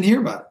 You just didn't hear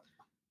about it.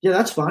 Yeah,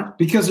 that's fine.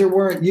 Because there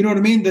weren't, you know what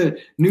I mean? The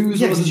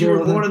news wasn't you there.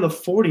 were born in the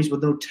 40s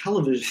with no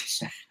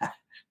televisions.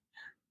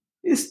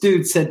 This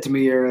dude said to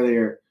me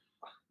earlier,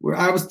 where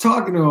I was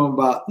talking to him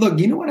about, look,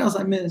 you know what else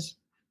I miss?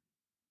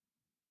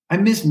 I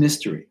miss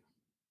mystery.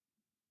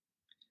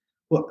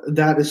 Well,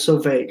 that is so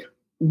vague.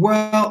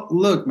 Well,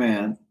 look,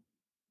 man.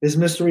 Is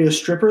Mystery a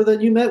stripper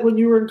that you met when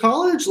you were in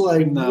college?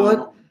 Like, no,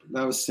 what?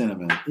 That was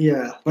Cinnamon.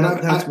 Yeah,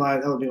 but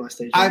that would be my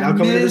stage. Now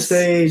coming to the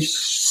stage,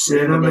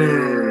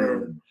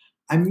 Cinnamon.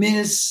 I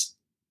miss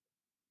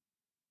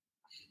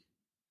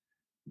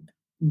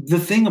the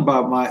thing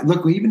about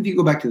look, even if you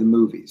go back to the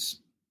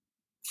movies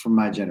from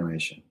my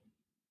generation,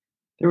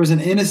 there was an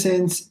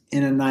innocence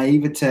and a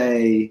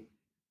naivete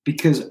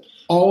because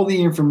all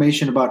the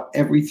information about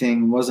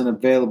everything wasn't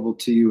available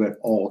to you at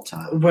all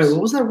times. Wait,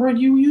 what was that word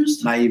you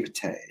used?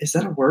 Naivete. Is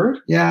that a word?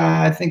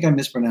 Yeah, I think I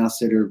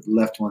mispronounced it or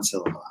left one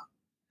syllable out.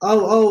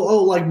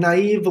 Oh, like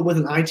naive but with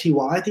an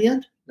ITY at the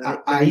end?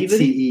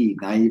 ITE,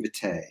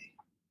 naivete.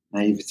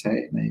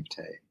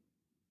 Naivete.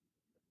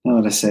 Now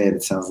that I say it,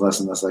 it sounds less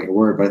and less like a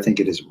word, but I think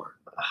it is a word.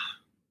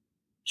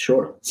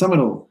 Sure. Someone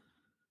will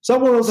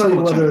tell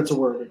you whether it's a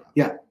word or not.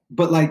 Yeah,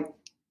 but like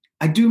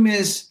I do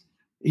miss.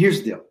 Here's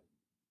the deal.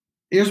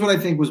 Here's what I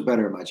think was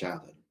better in my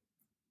childhood: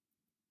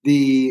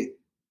 the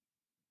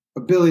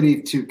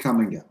ability to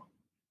come and go.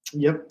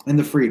 Yep. And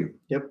the freedom.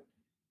 Yep.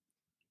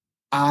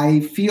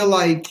 I feel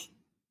like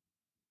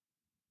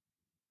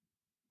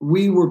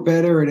we were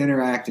better at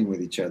interacting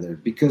with each other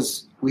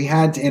because we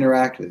had to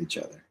interact with each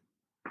other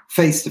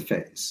face to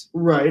face.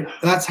 Right.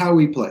 That's how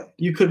we played.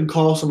 You couldn't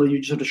call somebody. You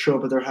just have to show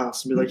up at their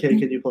house and be like, hey,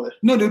 can you play?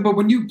 No, dude, but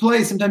when you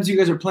play, sometimes you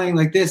guys are playing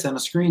like this on a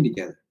screen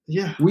together.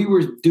 Yeah. We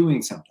were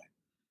doing something.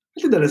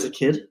 I did that as a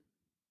kid.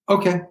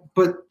 Okay,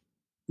 but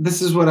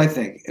this is what I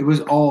think. It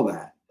was all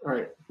that.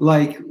 Right.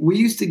 Like, we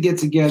used to get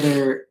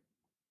together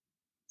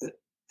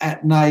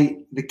at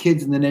night, the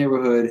kids in the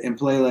neighborhood, and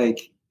play like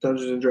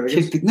Dungeons and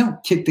Dragons?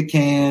 Kick the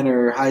can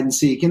or hide and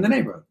seek in the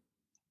neighborhood.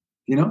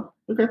 You know?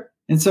 Okay.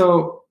 And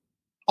so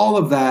all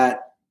of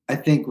that, I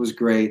think, was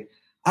great.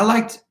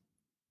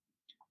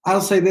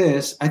 I'll say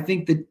this, I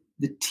think that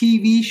the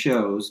TV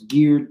shows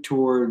geared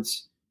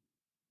towards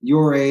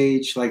your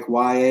age, like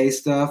YA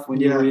stuff when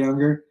you were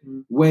younger,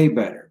 way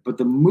better. But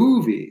the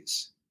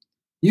movies,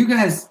 you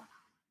guys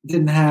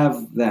didn't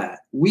have that.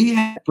 We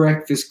had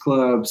Breakfast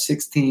Club,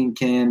 16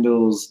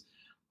 Candles,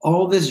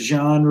 all this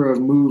genre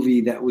of movie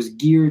that was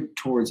geared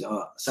towards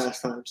us.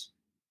 Fast Times.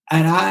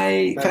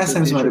 And Fast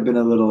Times might have been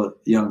a little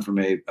young for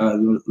me, a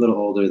little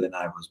older than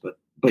I was,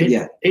 but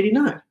yeah.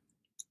 89.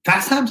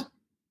 Fast Times?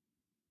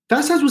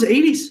 Fast Times was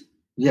 80s.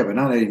 Yeah, but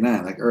not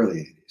 89, like early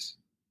 80s.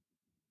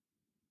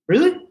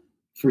 Really?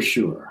 For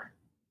sure.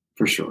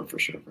 I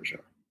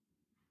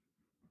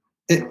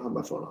don't have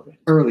my phone on me.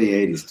 Early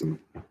 80s, dude.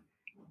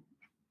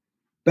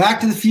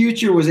 Back to the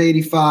Future was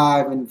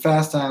 85, and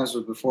Fast Times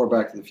was before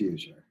Back to the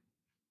Future.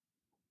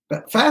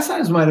 But Fast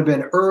Times might have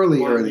been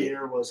early. What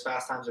year was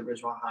Fast Times at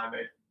Ridgemont High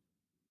made?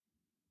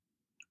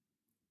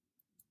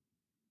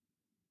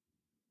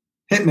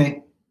 Hit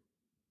me.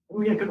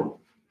 Oh, yeah, good one.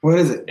 What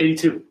is it?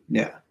 82.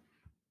 Yeah.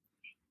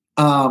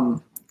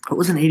 It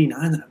wasn't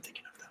 89 that I'm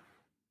thinking of,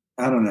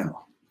 though. I don't know.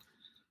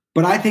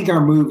 But I think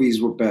our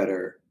movies were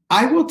better.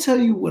 I will tell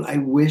you what I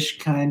wish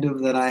kind of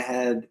that I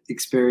had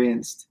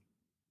experienced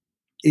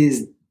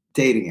is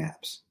dating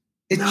apps.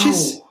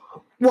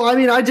 Well, I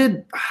mean, I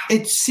did.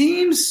 It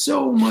seems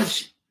so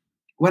much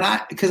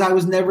because I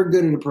was never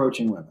good at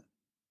approaching women,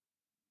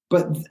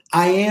 but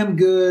I am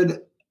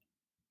good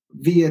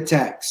via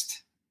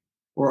text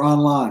or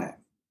online.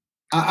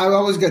 I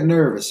always got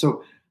nervous.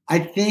 So I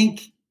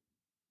think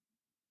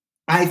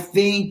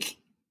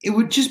it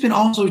would just been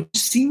also it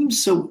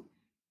seems so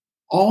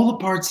all the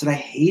parts that I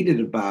hated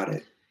about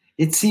it,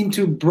 it seemed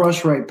to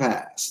brush right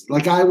past.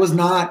 Like I was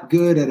not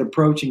good at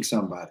approaching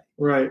somebody.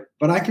 Right.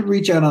 But I could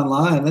reach out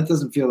online. That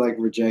doesn't feel like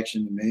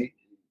rejection to me.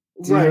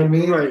 Do you know what I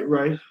mean?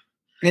 Right.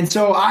 And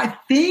so I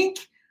think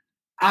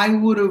I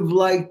would have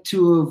liked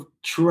to have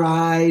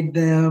tried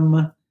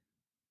them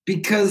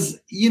because,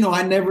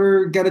 I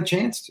never got a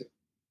chance to.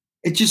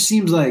 It just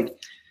seems like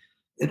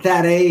at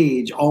that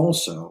age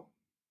also,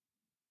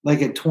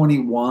 like at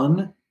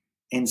 21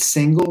 and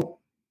single,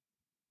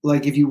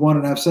 like if you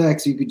wanted to have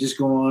sex, you could just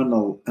go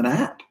on an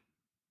app.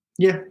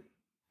 Yeah.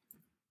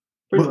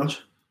 Pretty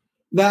much.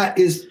 That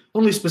is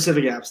only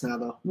specific apps now,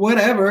 though.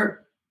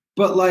 Whatever.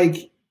 But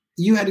like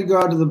you had to go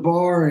out to the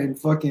bar and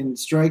fucking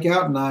strike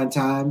out 9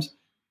 times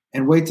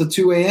and wait till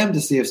 2 a.m.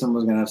 to see if someone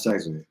was going to have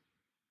sex with you.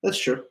 That's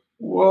true.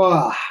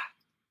 Whoa.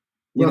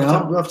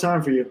 Rough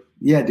time for you.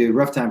 Yeah, dude.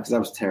 Rough time because I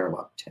was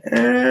terrible.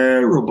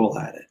 Terrible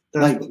at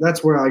it.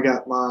 That's where I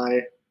got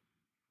my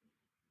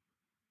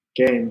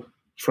game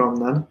from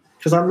then.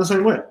 Because I'm the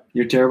same way.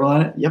 You're terrible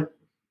at it? Yep.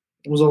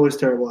 I was always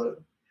terrible at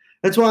it.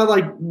 That's why,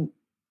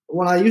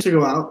 when I used to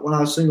go out, when I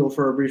was single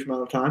for a brief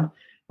amount of time,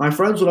 my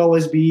friends would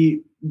always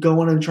be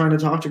going and trying to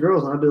talk to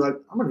girls. And I'd be like,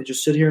 I'm going to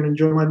just sit here and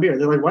enjoy my beer.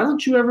 They're like, why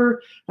don't you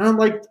ever? And I'm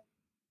like,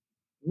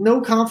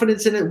 no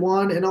confidence in it,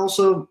 one. And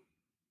also,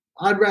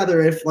 I'd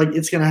rather if,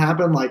 it's going to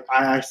happen, I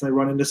actually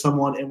run into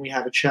someone and we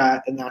have a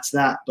chat and that's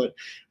that. But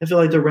I feel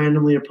like the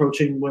randomly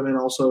approaching women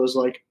also is,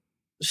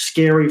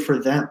 scary for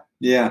them.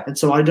 Yeah. And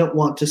so I don't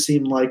want to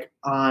seem like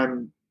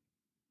I'm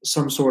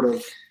some sort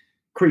of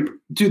creep.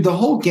 Dude, the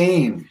whole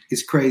game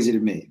is crazy to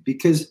me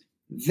because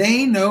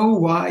they know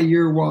why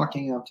you're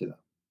walking up to them.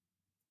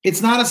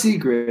 It's not a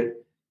secret.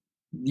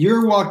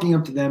 You're walking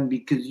up to them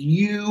because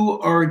you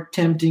are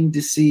attempting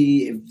to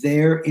see if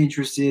they're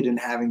interested in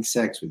having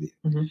sex with you.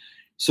 Mm-hmm.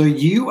 So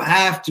you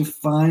have to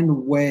find a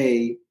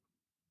way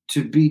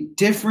to be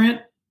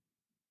different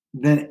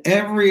than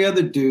every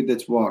other dude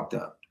that's walked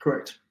up.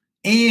 Correct.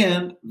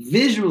 And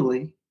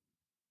visually,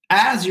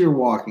 as you're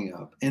walking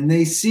up and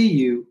they see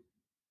you,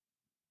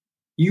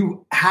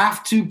 you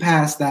have to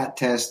pass that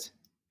test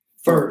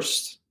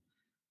first.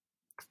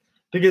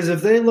 Because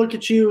if they look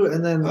at you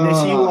and then they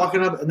see you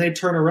walking up and they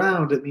turn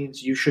around, it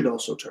means you should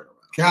also turn around.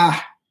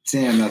 God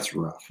damn, that's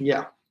rough.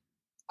 Yeah.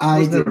 I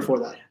was never for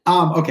that.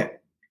 Okay.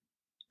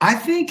 I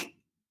think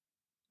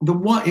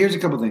here's a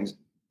couple things.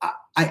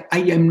 I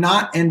am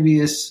not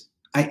envious.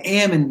 I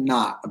am and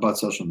not about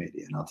social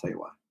media, and I'll tell you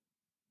why.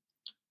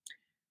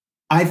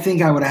 I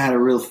think I would have had a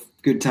real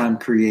good time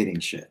creating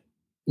shit.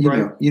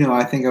 Right.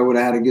 I think I would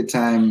have had a good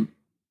time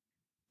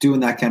doing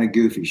that kind of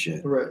goofy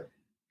shit. Right.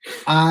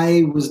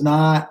 I would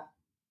not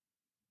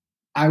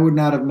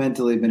have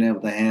mentally been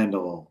able to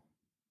handle.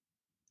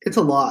 It's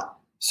a lot.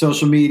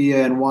 Social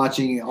media and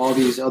watching all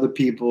these other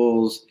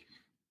people's,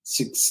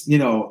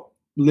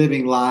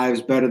 living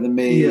lives better than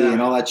me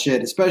and all that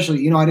shit.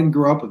 Especially, I didn't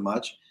grow up with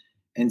much.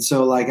 And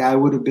so I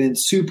would have been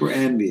super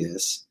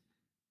envious.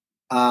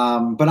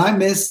 But I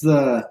miss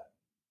the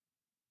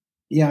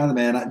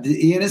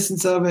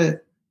innocence of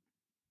it.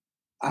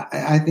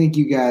 I think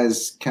you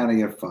guys kind of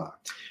get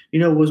fucked.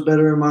 What was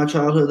better in my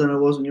childhood than it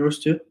was in yours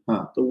too?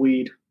 Huh. The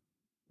weed.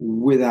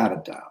 Without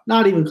a doubt.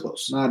 Not even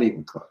close. Not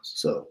even close.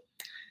 So,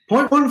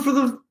 point one for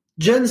the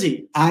Gen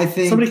Z. I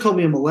think somebody called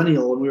me a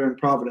millennial when we were in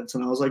Providence,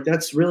 and I was like,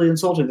 "That's really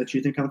insulting that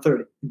you think I'm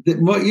 30."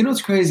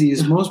 What's crazy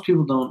is most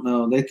people don't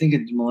know. They think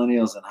of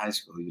millennials in high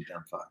school. You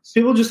dumb fucks.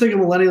 People just think of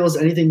millennials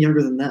anything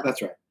younger than that.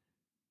 That's right.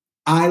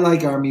 I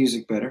like our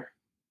music better.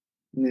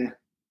 Yeah.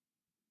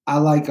 I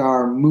like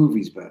our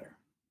movies better.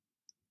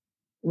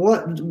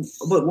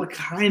 What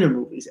kind of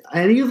movies?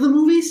 Any of the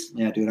movies?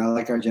 Yeah, dude, I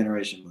like our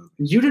generation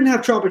movies. You didn't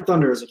have Tropic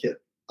Thunder as a kid.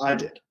 I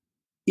did.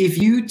 If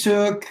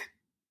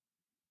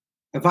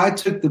I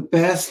took the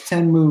best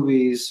 10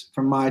 movies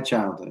from my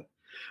childhood.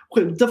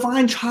 Wait,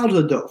 define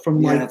childhood though.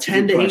 From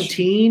 10 to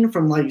 18,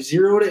 from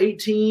 0 to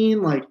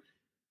 18, what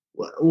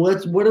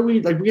are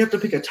we we have to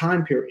pick a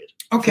time period.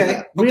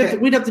 Okay.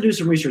 We'd have to do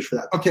some research for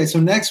that. Okay,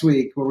 so next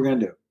week what we're gonna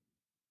do.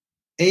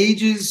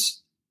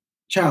 Ages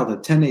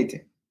childhood, 10 to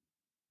 18.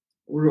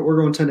 We're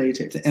going 10 to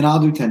 18. And I'll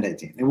do 10 to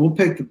 18. And we'll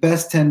pick the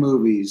best 10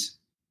 movies.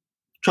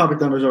 Tropic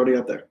Thunder's already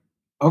up there.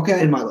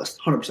 Okay. In my list,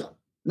 100%.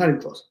 Not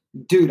even close.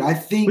 Dude, I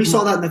think we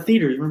saw that in the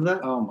theater. You remember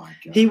that? Oh my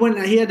god.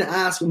 He had to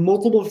ask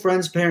multiple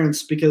friends'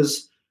 parents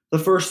because the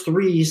first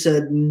 3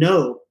 said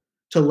no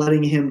to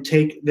letting him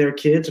take their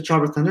kid to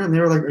Tropic Thunder, and they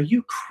were like, "Are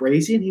you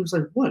crazy?" And he was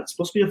like, "What? It's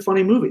supposed to be a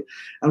funny movie."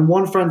 And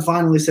one friend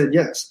finally said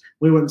yes.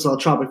 We went and saw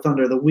Tropic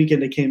Thunder the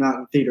weekend it came out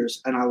in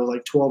theaters, and I was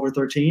 12 or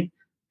 13.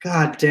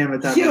 God damn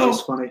it, that movie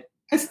was funny.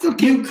 I still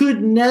can't. You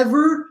could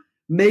never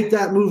make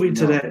that movie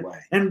today. No way.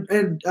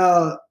 And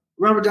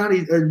Robert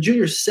Downey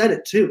Jr. said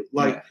it too.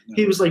 Like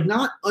he was like,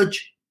 not a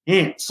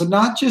chance. But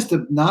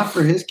not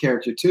for his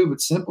character too,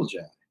 but Simple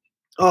Jack.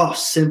 Oh,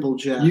 Simple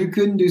Jack. You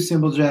couldn't do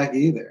Simple Jack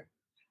either.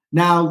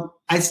 Now,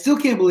 I still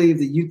can't believe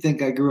that you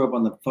think I grew up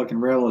on the fucking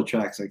railroad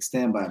tracks like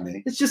Stand By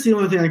Me. It's just the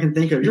only thing I can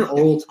think of. You're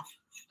old.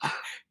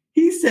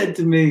 He said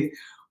to me,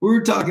 we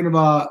were talking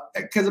about,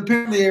 because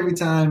apparently every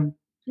time.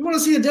 You want to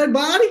see a dead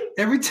body?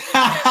 Every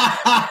time.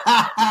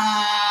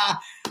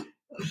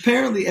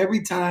 Apparently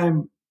every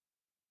time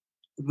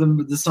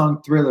the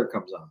song Thriller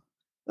comes on.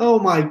 Oh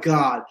my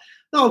God.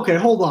 Okay,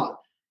 hold on.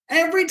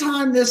 Every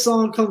time this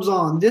song comes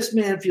on, this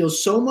man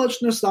feels so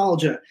much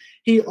nostalgia.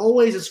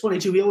 It's funny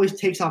too, he always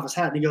takes off his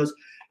hat and he goes,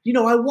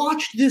 I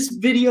watched this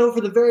video for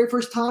the very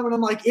first time and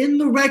I'm like, in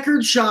the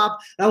record shop,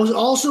 that was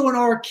also an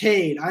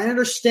arcade. I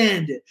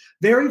understand it.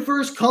 Very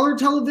first color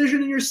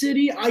television in your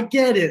city, I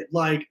get it.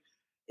 Like,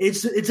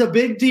 it's a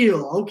big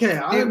deal. Okay,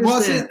 I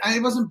understand. I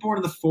wasn't born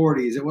in the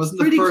 40s. It wasn't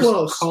Pretty the first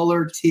close.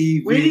 color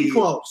TV. Pretty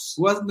close.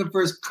 It wasn't the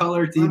first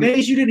color TV. I'm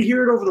amazed you didn't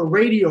hear it over the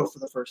radio for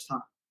the first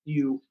time.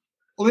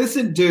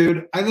 Listen,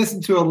 dude, I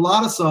listened to a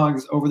lot of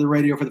songs over the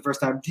radio for the first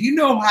time. Do you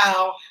know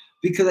how?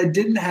 Because I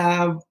didn't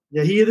have...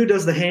 Yeah, he either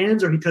does the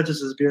hands or he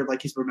touches his beard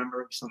like he's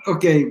remembering something.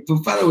 Okay,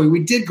 but by the way,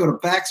 we did go to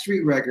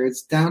Backstreet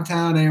Records,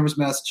 downtown Amherst,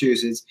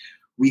 Massachusetts.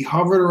 We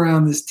hovered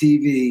around this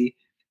TV,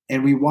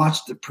 and we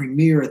watched the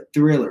premiere of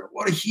Thriller.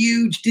 What a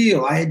huge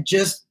deal. I had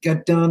just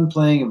got done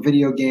playing a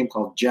video game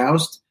called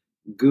Joust.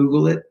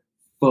 Google it.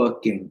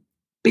 Fucking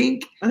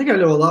bink. I think I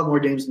know a lot more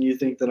games than you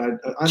think that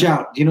I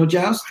Joust. Do you know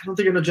Joust? I don't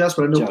think I know Joust,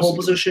 but I know Joust. Pole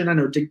Position. I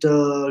know Dig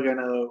Dug. I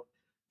know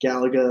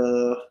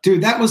Galaga.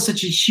 Dude, that was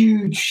such a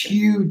huge,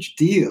 huge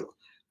deal.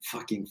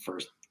 Fucking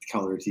first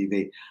color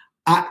TV.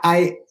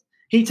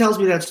 He tells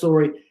me that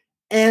story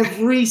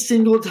every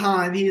single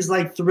time. He's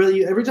like,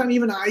 Thriller. Every time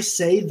even I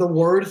say the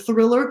word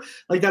Thriller,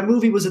 like that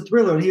movie was a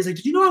thriller. And he's like,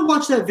 did you know I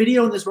watched that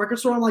video in this record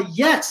store? I'm like,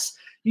 yes.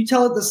 You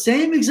tell it the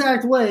same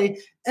exact way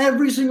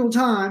every single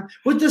time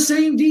with the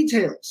same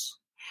details.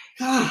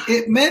 God,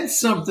 it meant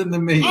something to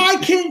me. I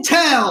can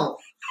tell.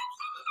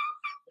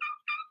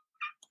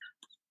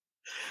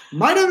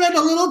 Might have meant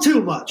a little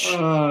too much.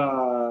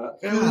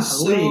 It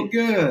was so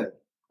good.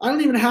 I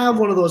don't even have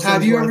one of those.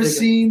 Have you ever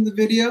seen the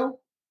video?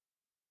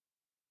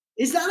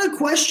 Is that a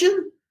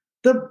question?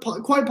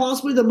 Quite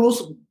possibly the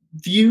most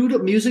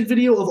viewed music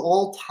video of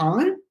all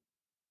time?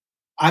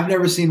 I've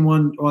never seen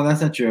one. Well,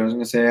 that's not true. I was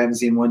going to say I haven't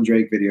seen one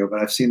Drake video, but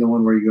I've seen the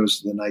one where he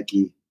goes to the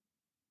Nike.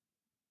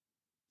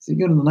 Does he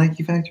go to the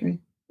Nike factory?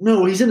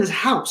 No, he's in his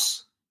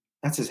house.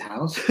 That's his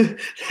house?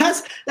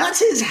 that's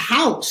his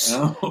house.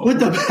 Oh. With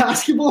the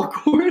basketball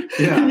court?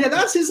 Yeah,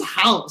 that's his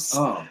house.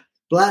 Oh.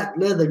 Black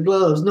leather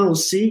gloves, no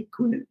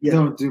sequin. Yeah.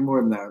 Don't do more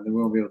than that. They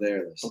won't be able to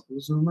hear this.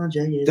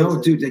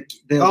 Don't do.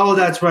 Oh,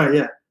 that's right.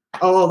 Yeah.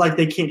 Oh, like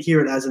they can't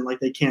hear it, as in like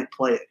they can't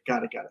play it.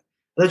 Got it. I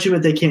thought you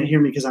meant they can't hear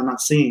me because I'm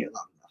not singing it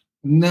loud enough.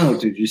 No,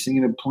 dude, you're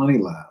singing it plenty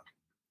loud.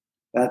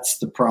 That's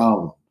the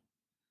problem.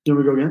 Do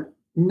we go again?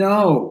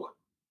 No.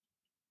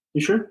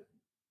 You sure?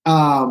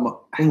 I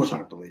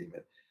can't believe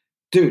it,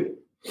 dude.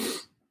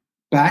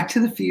 Back to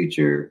the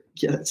Future.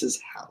 Yeah, that's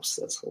his house.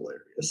 That's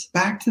hilarious.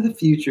 Back to the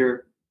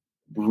Future.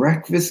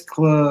 Breakfast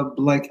Club,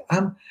 like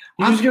I'm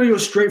just gonna go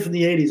straight from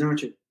the 80s,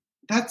 aren't you?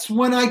 That's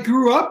when I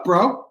grew up,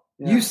 bro.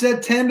 Yeah. You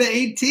said 10 to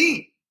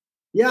 18.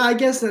 Yeah, I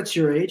guess that's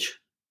your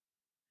age.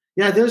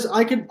 Yeah,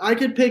 I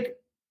could pick.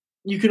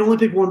 You can only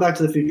pick one Back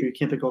to the Future. You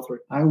can't pick all three.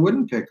 I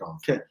wouldn't pick all.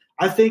 Okay,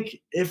 I think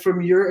if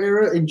from your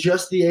era in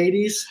just the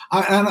 80s.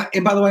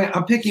 And by the way,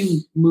 I'm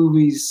picking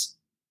movies.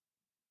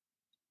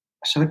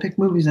 Should I pick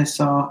movies I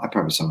saw? I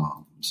probably saw all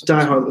of them. So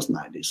Die Hard was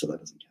 90, so that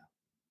doesn't count.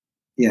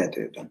 Yeah,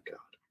 dude. Oh God.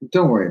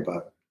 Don't worry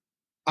about it.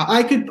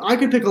 I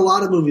could pick a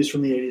lot of movies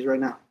from the 80s right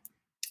now.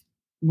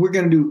 We're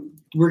gonna do.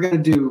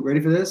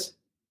 Ready for this?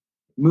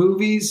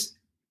 Movies.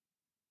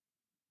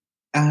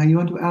 You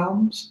want to do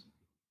albums?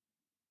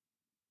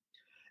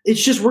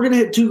 It's just we're gonna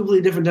hit two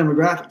completely different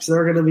demographics.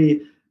 They're gonna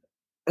be,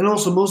 and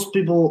also most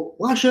people.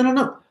 Well, actually, I don't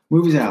know.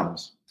 Movies,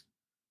 albums.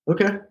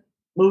 Okay,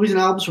 movies and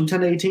albums from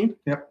 10 to 18.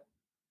 Yep.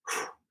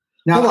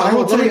 Now I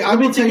will tell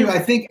you. I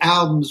think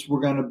albums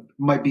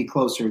might be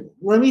closer.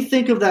 Let me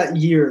think of that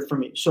year for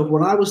me. So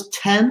when I was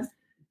 10,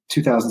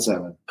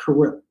 2007.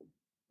 Correct.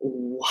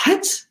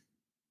 What?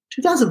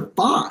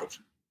 2005.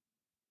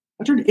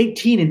 I turned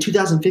 18 in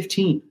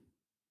 2015.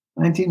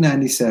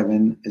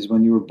 1997 is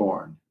when you were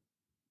born.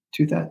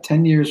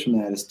 10 years from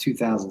that is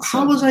 2007.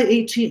 How was I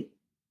 18?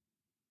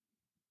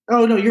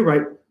 Oh no, you're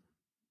right.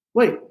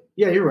 Wait,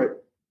 yeah, you're right.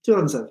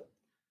 2007.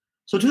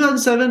 So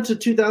 2007 to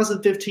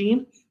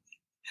 2015.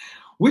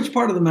 Which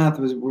part of the math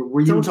were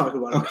you? Don't talk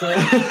about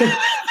it.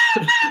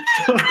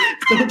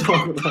 Don't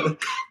talk about it.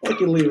 I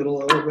can leave it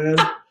alone, man.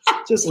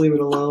 Just leave it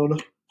alone.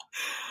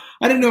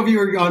 I didn't know if you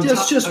were on.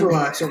 Just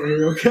relax over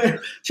here, okay?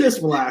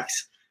 Just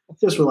relax.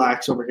 Just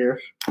relax over here.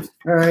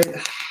 All right.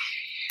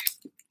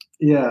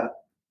 Yeah.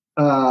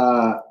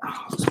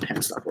 This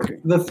pen stopped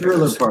working. The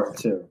Thriller part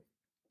too.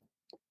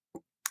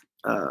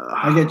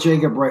 I get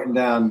Jacob writing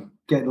down,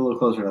 getting a little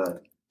closer to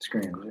that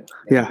screen.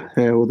 Yeah,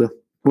 we'll do.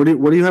 What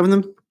do you have in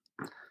them?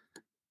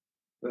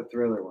 The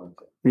Thriller one.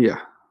 Yeah.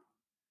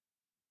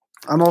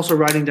 I'm also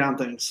writing down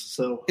things.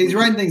 So he's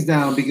writing things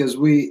down because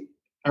we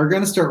are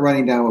going to start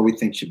writing down what we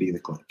think should be the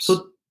clips.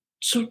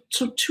 So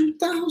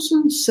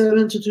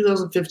 2007 to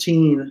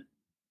 2015,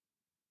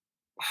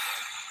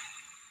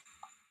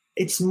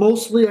 it's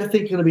mostly, I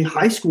think, going to be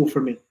high school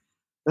for me.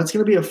 That's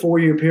going to be a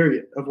 4-year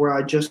period of where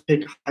I just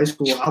pick high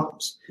school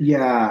albums.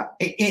 Yeah.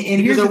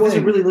 And because I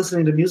wasn't really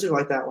listening to music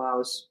like that when I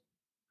was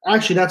 –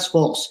 actually, that's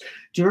false.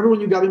 Do you remember when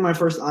you got me my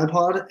first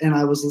iPod and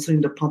I was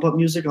listening to pump-up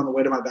music on the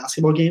way to my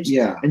basketball games?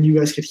 Yeah. And you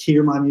guys could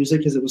hear my music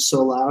because it was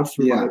so loud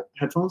through my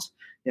headphones?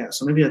 Yeah,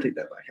 so maybe I take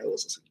that back. I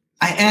was listening.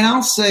 And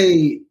I'll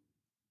say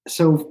 –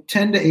 so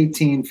 10 to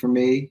 18 for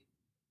me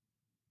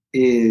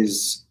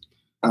is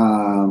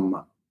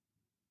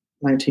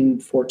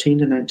 1914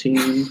 to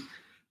 19 –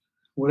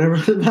 whatever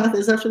the math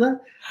is after that?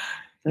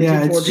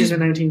 1914 to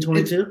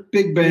 1922?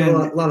 Big band. You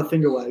know, a lot of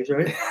finger wags,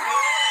 right?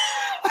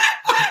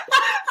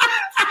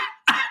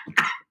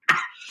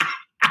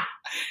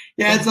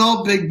 Yeah, it's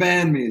all big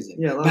band music.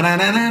 Yeah, a lot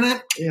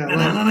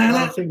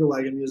of finger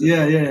wagging music.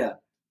 Yeah.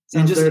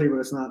 Sounds dirty, but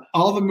it's not.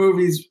 All the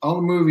movies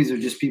are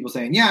just people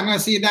saying, "Yeah, I'm going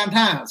to see you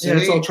downtown." So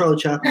it's all Charlie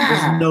Chaplin.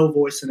 There's no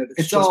voice in it.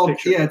 It's just all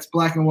picture. Yeah, it's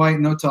black and white,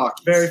 no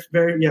talking.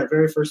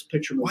 Very first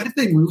picture movie. Why did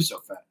they move so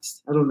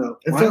fast? I don't know.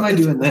 Why am I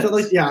doing this?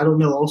 I don't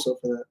know. Also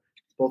for that,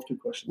 both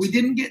good questions.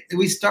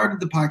 We started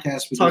the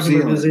podcast with talking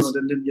about New Zealand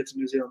and didn't get to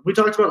New Zealand. We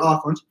talked about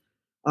Auckland,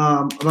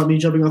 about me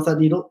jumping off that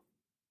needle,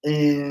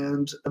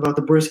 and about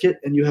the brisket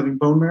and you having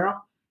bone marrow.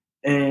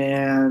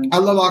 And I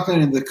love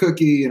Auckland and the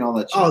cookie and all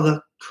that shit. Oh,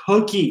 the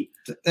cookie.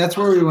 That's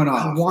where we went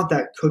off. I want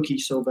that cookie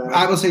so bad.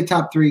 I will say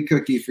top 3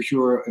 cookie for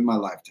sure in my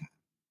lifetime.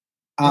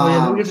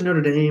 Then we get to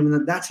Notre Dame,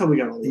 and that's how we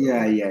got all the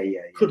way. Yeah.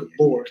 Good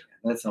Lord.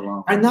 That's a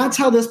long And that's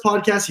how this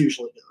podcast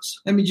usually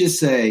goes. Let me just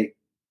say,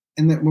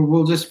 and then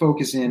we'll just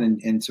focus in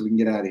and so we can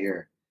get out of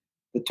here.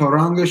 The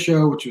Tauranga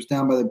show, which was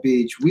down by the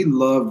beach, we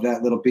loved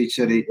that little beach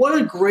city.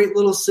 What a great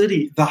little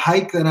city. The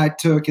hike that I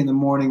took in the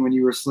morning when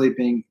you were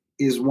sleeping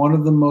is one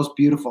of the most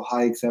beautiful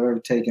hikes I've ever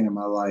taken in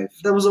my life.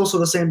 That was also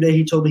the same day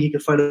he told me he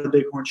could fight a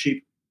bighorn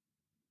sheep.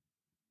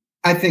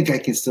 I think I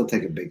can still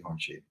take a bighorn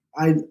sheep.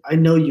 I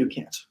know you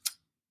can't.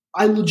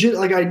 I legit,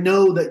 I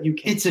know that you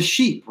can't. It's a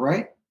sheep,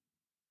 right?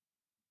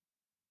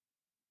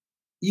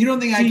 You don't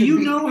think I can Do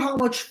you know how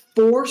much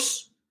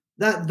force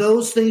that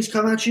those things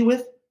come at you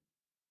with?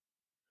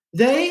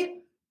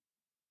 Wait,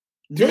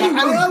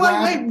 no.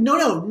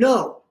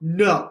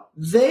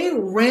 They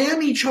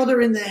ram each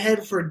other in the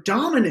head for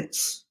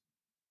dominance.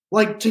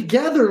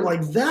 Together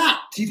like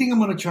that. Do you think I'm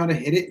going to try to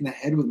hit it in the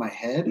head with my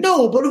head?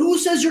 No, but who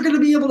says you're going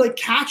to be able to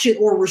catch it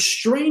or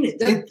restrain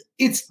it?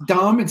 It's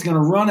dumb. It's going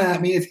to run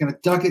at me. It's going to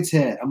duck its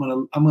head. I'm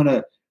going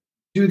to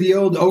do the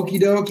old okey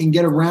doke and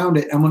get around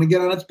it. I'm going to get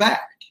on its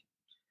back.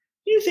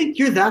 You think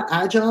you're that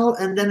agile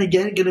and then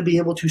again going to be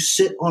able to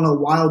sit on a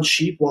wild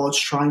sheep while it's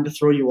trying to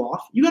throw you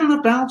off? You got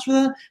enough balance for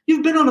that?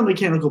 You've been on a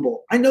mechanical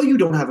bull. I know you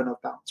don't have enough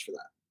balance for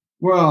that.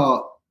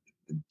 Well,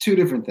 2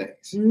 different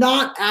things.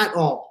 Not at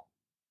all.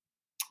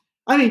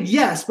 I mean,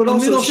 yes, but a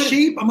also little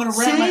sheep. I'm going to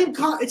wrap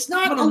it's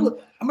not. I'm going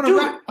to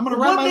wrap my legs.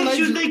 What makes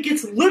you think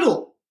it's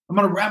little? I'm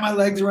going to wrap my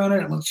legs around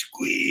it. I'm going to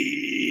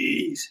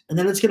squeeze, and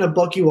then it's going to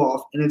buck you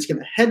off, and it's going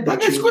to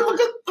headbutt you.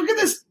 Look at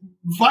this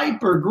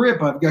viper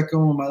grip I've got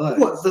going on my legs.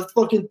 What, the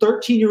fucking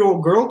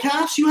 13-year-old girl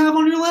calves you have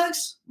on your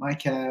legs? My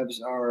calves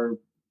are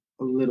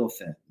a little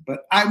thin,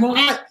 but I won't.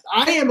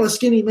 I am a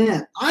skinny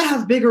man. I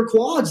have bigger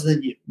quads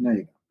than you. No, you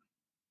don't.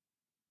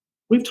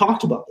 We've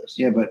talked about this.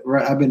 Yeah, but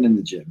I've been in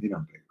the gym. You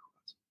don't have bigger quads.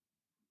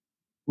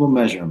 We'll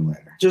measure them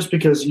later. Just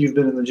because you've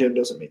been in the gym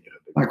doesn't mean you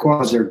have bigger My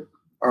quads are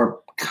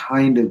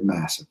kind of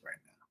massive right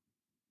now.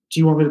 Do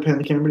you want me to pan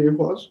the camera to your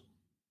quads?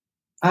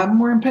 I'm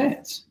wearing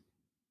pants.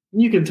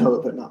 You can tell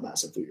that they're not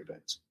massive through your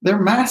pants. They're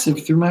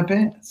massive through my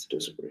pants.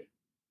 Disagree.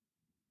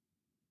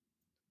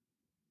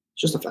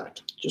 It's just a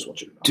fact. Just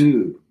want you to know.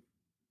 Dude,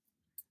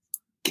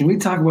 can we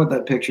talk about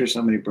that picture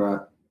somebody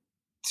brought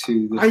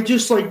to the...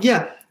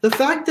 The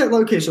fact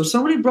that, so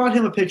somebody brought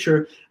him a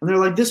picture, and they're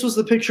like, this was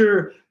the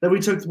picture that we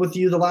took with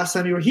you the last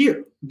time you were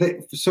here.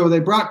 They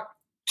brought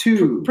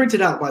 2. Printed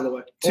out, by the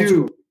way.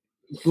 2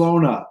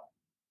 blown up,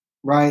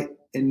 right?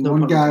 And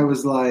one guy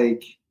was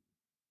like,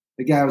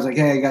 the guy was like,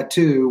 hey, I got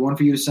 2, one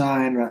for you to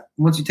sign.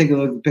 Once you take a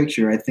look at the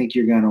picture, I think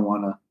you're going to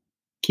want to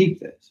keep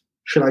this.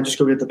 Should I just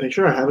go get the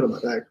picture? I have it in my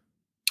bag.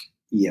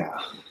 Yeah.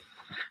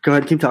 Go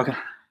ahead, keep talking.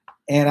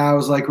 And I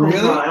was like,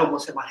 really? I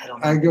almost hit my head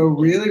on that. I go,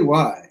 really?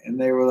 Why? And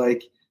they were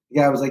like, the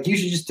guy was like, you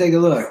should just take a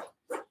look.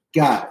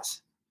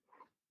 Guys,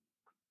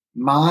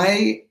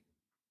 my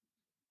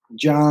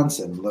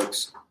Johnson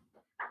looks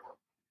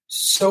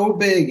so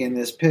big in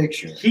this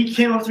picture. He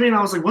came up to me and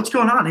I was like, what's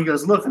going on? He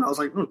goes, look. And I was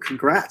like, oh,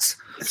 congrats.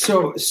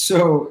 So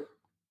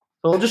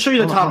I'll just show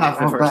you the top half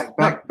of it first.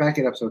 Back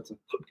it up so it's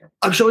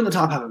I'm showing the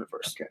top half of it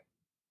first. Okay.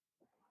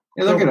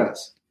 Yeah, look at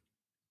us.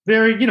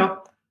 Very,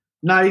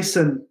 nice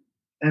and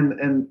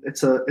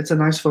it's a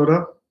nice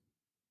photo.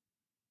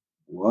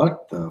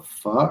 What the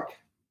fuck?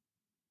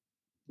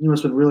 You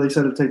must have been really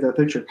excited to take that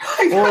picture.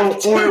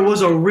 Or it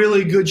was a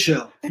really good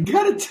show. I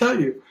gotta tell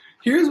you,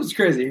 Here's what's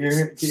crazy.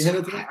 Here, can you hand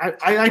it to me?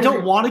 I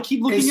don't want to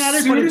keep looking at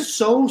it, but it's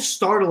so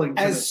startling.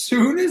 As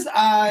soon as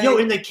I... Yo,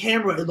 in the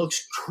camera, it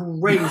looks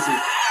crazy.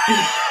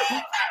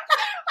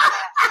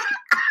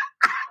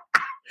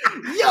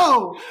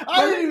 Yo,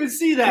 I didn't even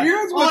see that.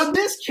 On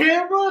this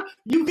camera,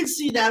 you can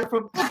see that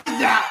from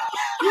that.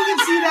 You can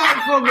see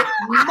that from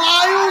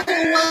miles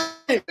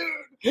away.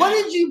 What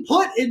did you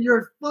put in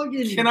your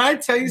fucking Can I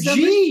tell you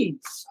something?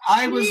 jeans?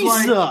 I was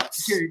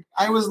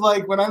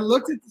like, when I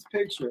looked at this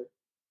picture,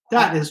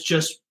 that is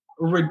just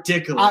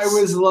ridiculous. I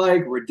was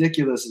like,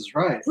 ridiculous is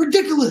right.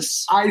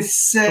 Ridiculous. I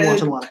said, I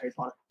watch a lot of Harry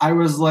Potter. I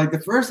was like,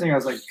 the first thing I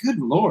was like, good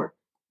Lord.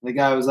 The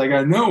guy was like,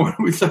 I know when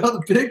we saw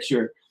the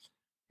picture.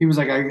 He was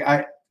like,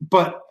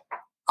 but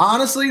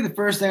honestly, the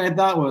first thing I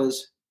thought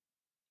was,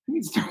 he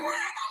needs to wear those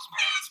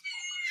pants.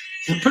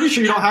 I'm pretty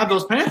sure you don't have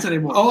those pants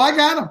anymore. Oh, I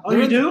got them. Oh,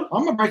 you do?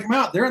 I'm going to break them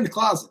out. They're in the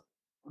closet.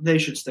 They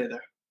should stay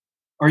there.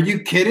 Are you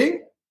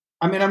kidding?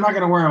 I mean, I'm not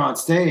going to wear them on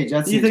stage.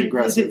 That seems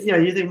aggressive.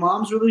 You think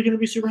Mom's really going to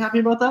be super happy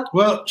about that?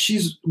 Well,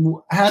 she's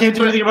can't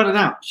do anything about it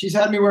now. She's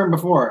had me wear them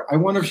before. I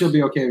wonder if she'll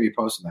be okay with me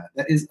posting that.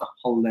 That is a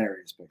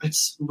hilarious picture.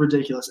 It's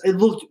ridiculous. It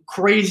looked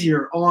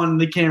crazier on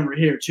the camera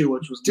here too,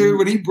 which was dude.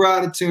 When he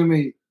brought it to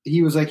me,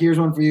 he was like, "Here's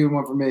one for you and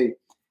one for me."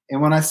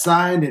 And when I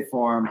signed it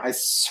for him, I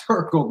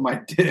circled my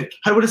dick.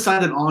 I would have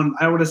signed it on.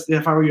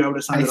 If I were you, I would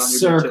have signed it on. I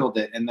circled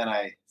it and then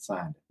I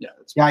signed it.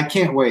 Yeah, I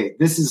can't wait.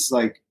 This is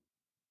like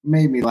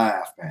made me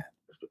laugh, man.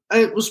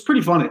 It was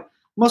pretty funny.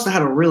 Must have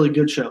had a really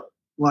good show.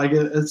 Like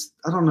it's,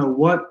 I don't know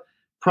what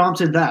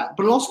prompted that,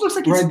 but it also looks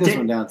like it's write this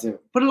one down too.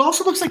 But it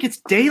also looks like it's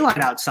daylight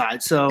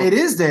outside. So it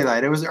is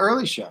daylight. It was an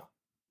early show.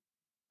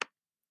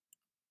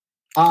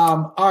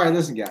 All right,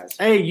 listen, guys.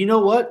 Hey, you know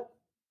what?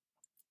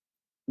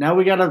 Now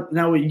we got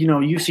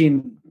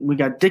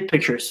dick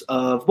pictures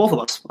of both of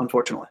us,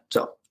 unfortunately.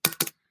 So,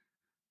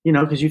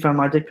 because you found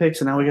my dick pics,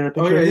 and now we got a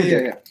picture. Oh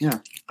yeah.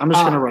 I'm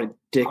just gonna write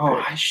dick. Oh,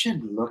 I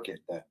should look at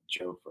that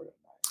joke for tonight.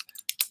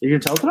 You gonna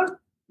tell tonight?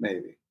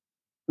 Maybe.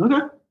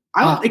 Okay.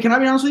 Can I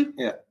be honest with you?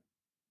 Yeah.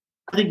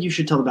 I think you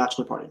should tell the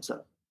bachelor party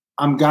instead.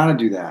 I'm gonna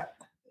do that.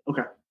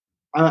 Okay.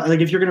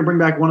 Like if you're gonna bring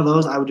back one of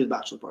those, I would do the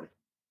bachelor party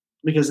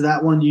because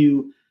that one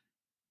you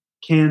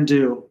can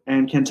do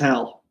and can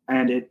tell,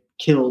 and it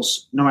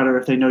kills no matter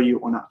if they know you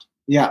or not.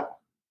 Yeah.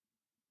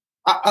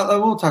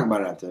 We'll talk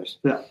about it after this.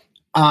 Yeah.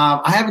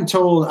 I haven't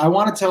told. I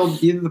want to tell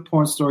either the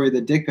porn story or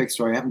the dick pic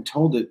story. I haven't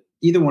told it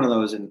either one of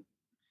those.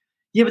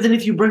 Yeah, but then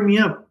if you bring me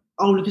up,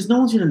 because no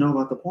one's gonna know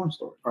about the porn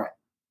story. Right.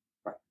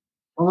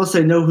 Unless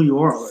they know who you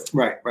are already.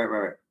 Right.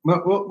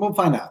 We'll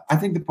find out. I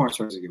think the porn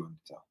story is a good one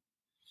to tell.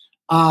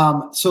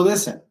 So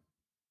listen,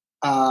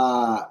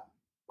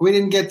 we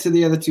didn't get to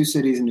the other two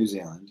cities in New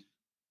Zealand,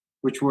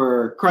 which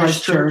were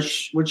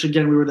Christchurch, which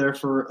again we were there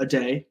for a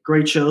day.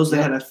 Great shows.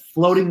 They had a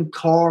floating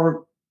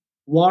car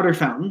water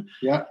fountain.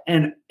 Yeah.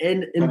 And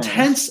an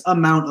intense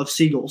amount of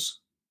seagulls.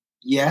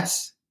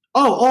 Yes.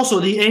 Oh, also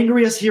the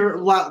angriest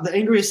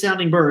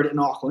sounding bird in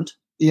Auckland.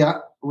 Yeah,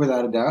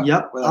 without a doubt.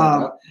 Yep.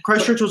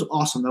 Christchurch was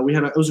awesome though.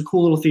 It was a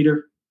cool little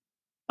theater.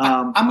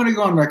 I'm going to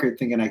go on record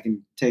thinking I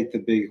can take the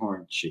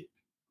bighorn sheep.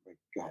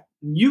 Go ahead.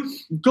 You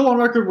go on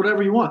record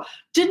whatever you want.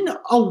 Didn't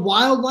a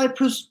wildlife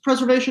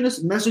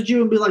preservationist message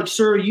you and be like,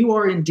 "Sir, you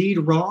are indeed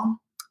wrong"?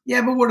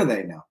 Yeah, but what do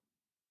they know?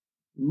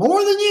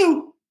 More than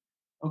you.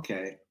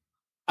 Okay.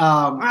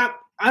 I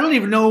don't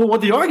even know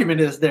what the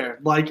argument is there.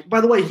 Like,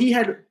 by the way, he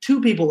had 2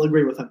 people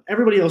agree with him.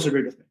 Everybody else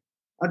agreed with me.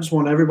 I just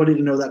want everybody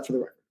to know that for the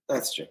record.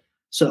 That's true.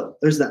 So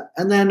there's that.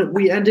 And then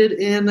we ended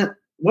in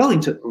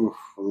Wellington. Oof,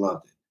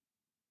 loved it.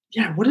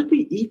 Yeah, what did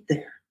we eat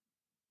there?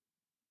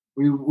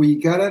 We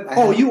got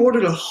it. You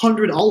ordered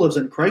 100 olives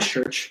in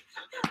Christchurch.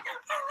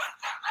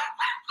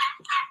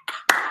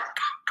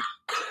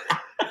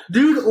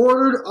 Dude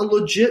ordered a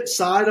legit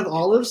side of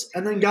olives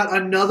and then got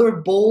another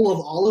bowl of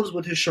olives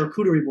with his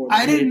charcuterie board.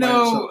 I didn't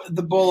know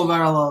the bowl of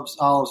olives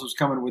was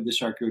coming with the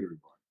charcuterie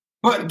board.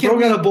 But Bro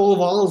got a bowl of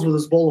olives with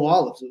his bowl of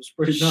olives. It was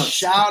pretty nuts.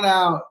 Shout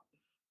out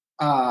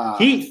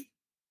Heath.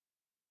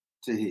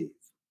 To Heath.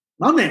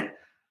 My man.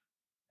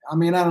 I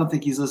mean, I don't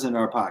think he's listening to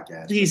our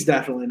podcast. He's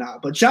definitely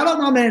not. But shout out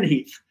my man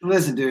Heath.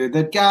 Listen, dude,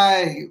 that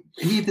guy,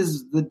 Heath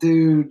is the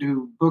dude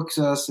who books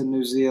us in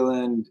New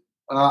Zealand.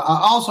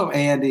 Also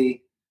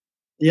Andy.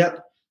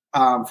 Yep.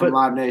 From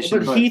Live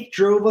Nation. But Heath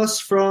drove us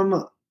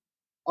from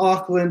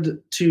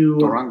Auckland to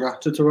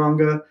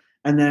Tauranga.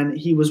 And then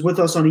he was with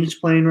us on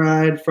each plane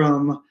ride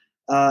from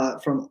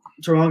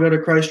Tauranga to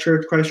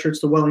Christchurch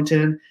to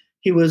Wellington.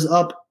 He was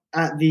up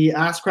at the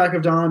ass crack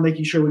of dawn,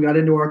 making sure we got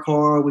into our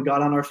car, we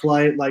got on our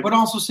flight. But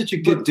also such a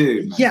good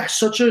dude. Man. Yeah,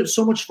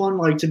 so much fun.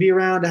 Like to be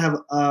around, to have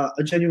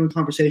a genuine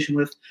conversation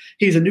with.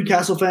 He's a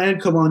Newcastle fan.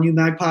 Come on, you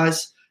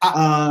Magpies!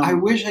 I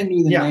wish I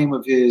knew the name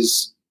of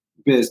his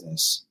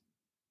business,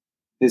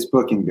 his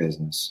booking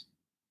business.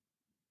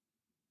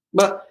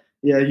 But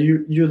yeah,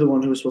 you're the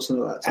one who was supposed to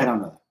know that. So. I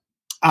don't know.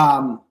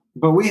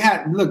 But we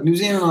had New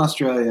Zealand and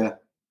Australia,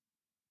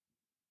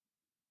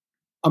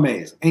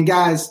 amazing. And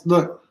guys,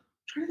 look. I'm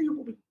trying to think of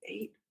what we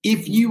ate.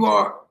 If you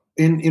are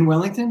in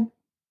Wellington?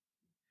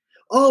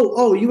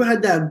 Oh, you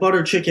had that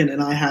butter chicken,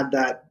 and I had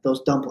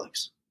those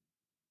dumplings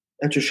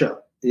at your show.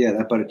 Yeah,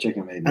 that butter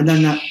chicken made me. And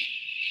then that.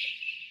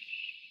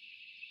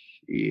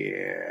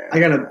 Yeah. I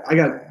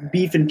got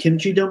beef and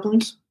kimchi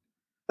dumplings.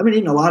 I've been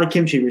eating a lot of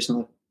kimchi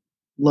recently.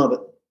 Love it.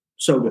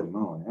 So good.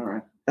 Oh, all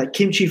right. That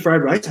kimchi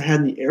fried rice I had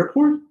in the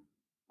airport.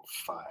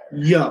 Fire.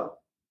 Yo.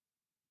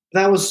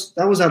 That was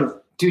out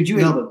of Dude, you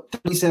Melbourne.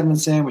 ate 37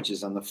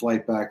 sandwiches on the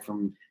flight back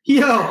from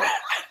Yo.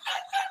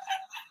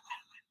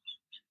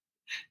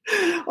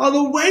 On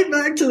the way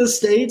back to the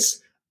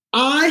States,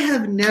 I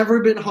have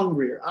never been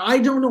hungrier. I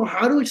don't know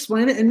how to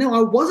explain it. And no,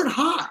 I wasn't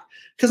high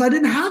because I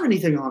didn't have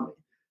anything on me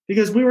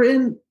because we were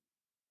in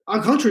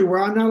a country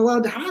where I'm not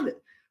allowed to have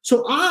it.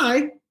 So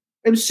I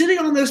am sitting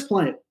on this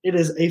plane. It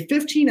is a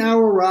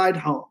 15-hour ride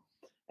home.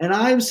 And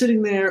I'm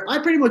sitting there. I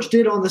pretty much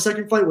did on the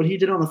second flight what he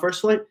did on the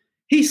first flight.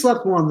 He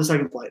slept more on the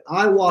second flight.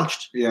 I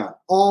watched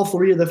all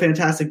 3 of the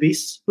Fantastic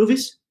Beasts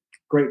movies.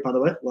 Great, by the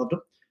way. Loved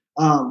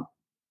them.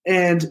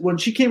 And when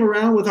she came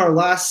around with our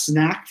last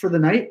snack for the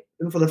night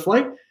and for the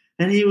flight,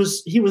 and he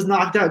was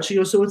knocked out. She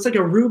goes, so it's like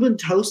a Reuben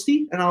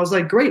Toasty? And I was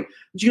like, great.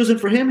 And she goes, and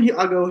for him,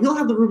 I go, he'll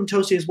have the Reuben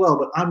Toasty as well,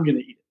 but I'm going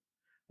to eat it.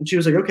 And she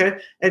was like, okay.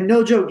 And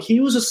no joke, he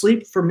was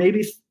asleep for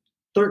maybe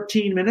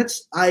 13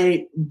 minutes. I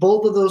ate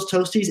both of those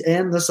Toasties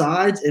and the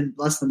sides in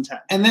less than 10.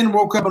 And then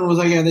woke up and was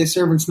like, yeah, they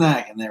serving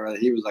snack. And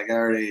he was like, I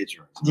already ate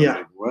yours. Yeah.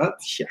 Like, what?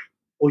 Yeah.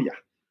 Oh, yeah.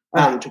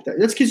 I already took that.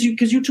 That's because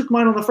you took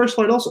mine on the first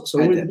flight also. So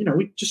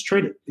we just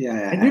traded.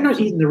 Yeah. And you're not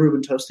eating the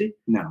Reuben Toasty.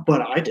 No.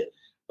 But I did.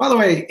 By the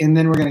way, and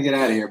then we're going to get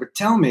out of here. But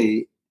tell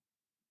me,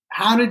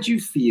 how did you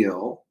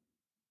feel?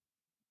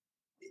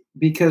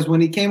 Because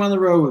when he came on the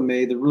road with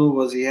me, the rule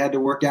was he had to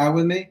work out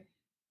with me.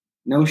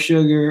 No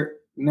sugar,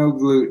 no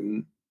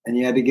gluten, and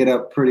you had to get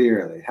up pretty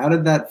early. How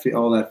did that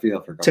feel for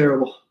Carl?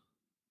 Terrible.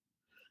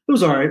 It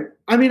was all right.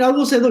 I mean, I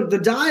will say, look, the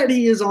diet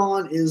he is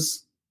on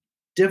is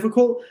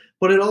difficult,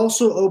 but it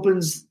also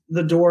opens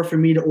the door for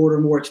me to order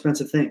more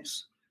expensive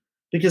things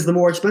because the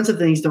more expensive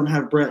things don't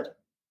have bread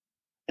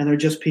and they're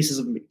just pieces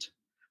of meat.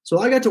 So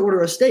I got to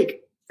order a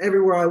steak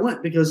everywhere I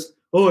went because,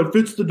 it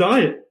fits the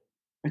diet.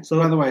 So,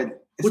 by the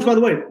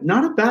way,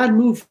 not a bad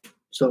move.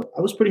 So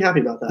I was pretty happy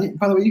about that.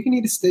 By the way, you can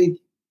eat a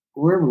steak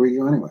wherever we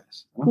go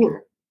anyways. I don't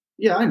care.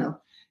 Yeah, I know.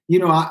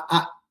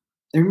 I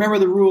remember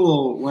the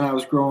rule when I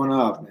was growing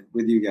up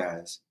with you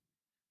guys.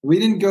 We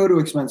didn't go to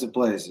expensive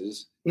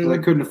places because I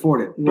couldn't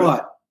afford it.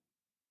 Right. But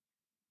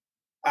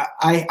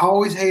I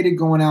always hated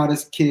going out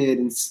as a kid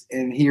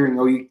and hearing,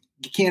 you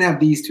can't have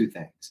these 2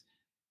 things.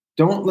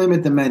 Don't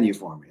limit the menu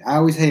for me. I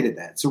always hated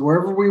that. So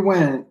wherever we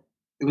went,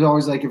 it was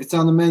always like, if it's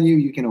on the menu,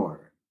 you can order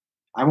it.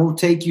 I won't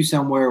take you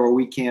somewhere where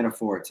we can't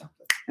afford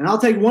something. And I'll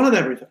take one of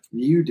everything.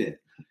 You did.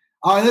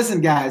 All right,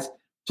 listen, guys,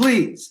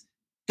 please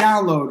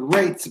download,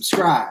 rate,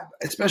 subscribe,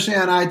 especially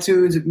on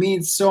iTunes. It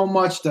means so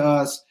much to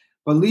us.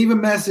 But leave a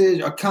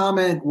message, a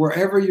comment,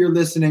 wherever you're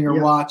listening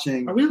or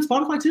watching. Are we on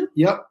Spotify too?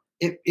 Yep.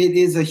 It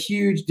is a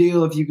huge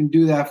deal if you can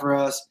do that for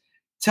us.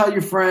 Tell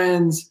your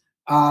friends.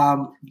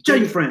 Tell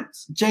your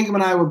friends. Jacob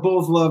and I would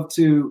both love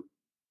to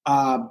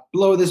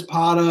blow this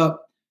pot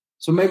up.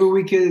 So maybe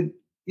we could,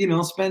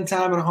 spend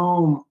time at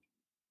home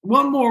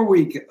 1 more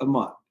week a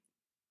month.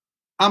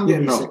 I'm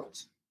getting old.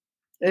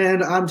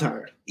 And I'm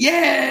tired.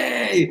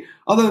 Yay!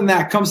 Other than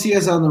that, come see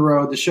us on the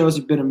road. The shows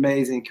have been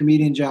amazing.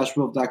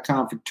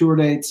 ComedianJoshWolf.com for tour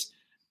dates.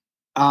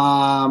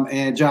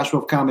 And Josh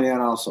Wolf Comedy on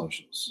all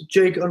socials.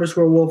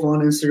 Jake_Wolf on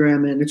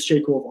Instagram, and it's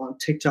Jake Wolf on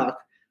TikTok.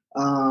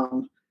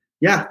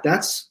 Yeah,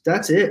 that's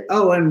it.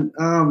 Oh, and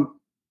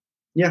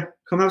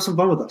come have some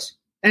fun with us.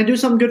 And do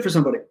something good for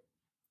somebody.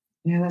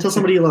 Yeah, tell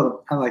somebody you love them.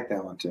 I like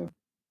that one too.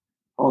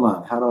 Hold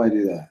on. How do I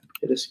do that?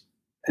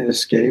 Hit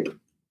escape.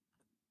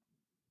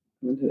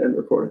 And hit end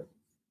recording.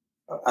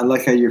 I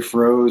like how you're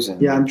frozen.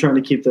 Yeah, I'm trying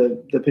to keep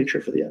the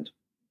picture for the end.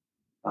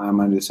 I'm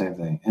going to do the same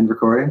thing. End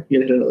recording? You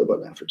got to hit another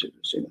button after too.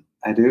 So you know.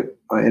 I do?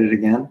 I hit it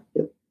again?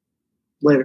 Yep.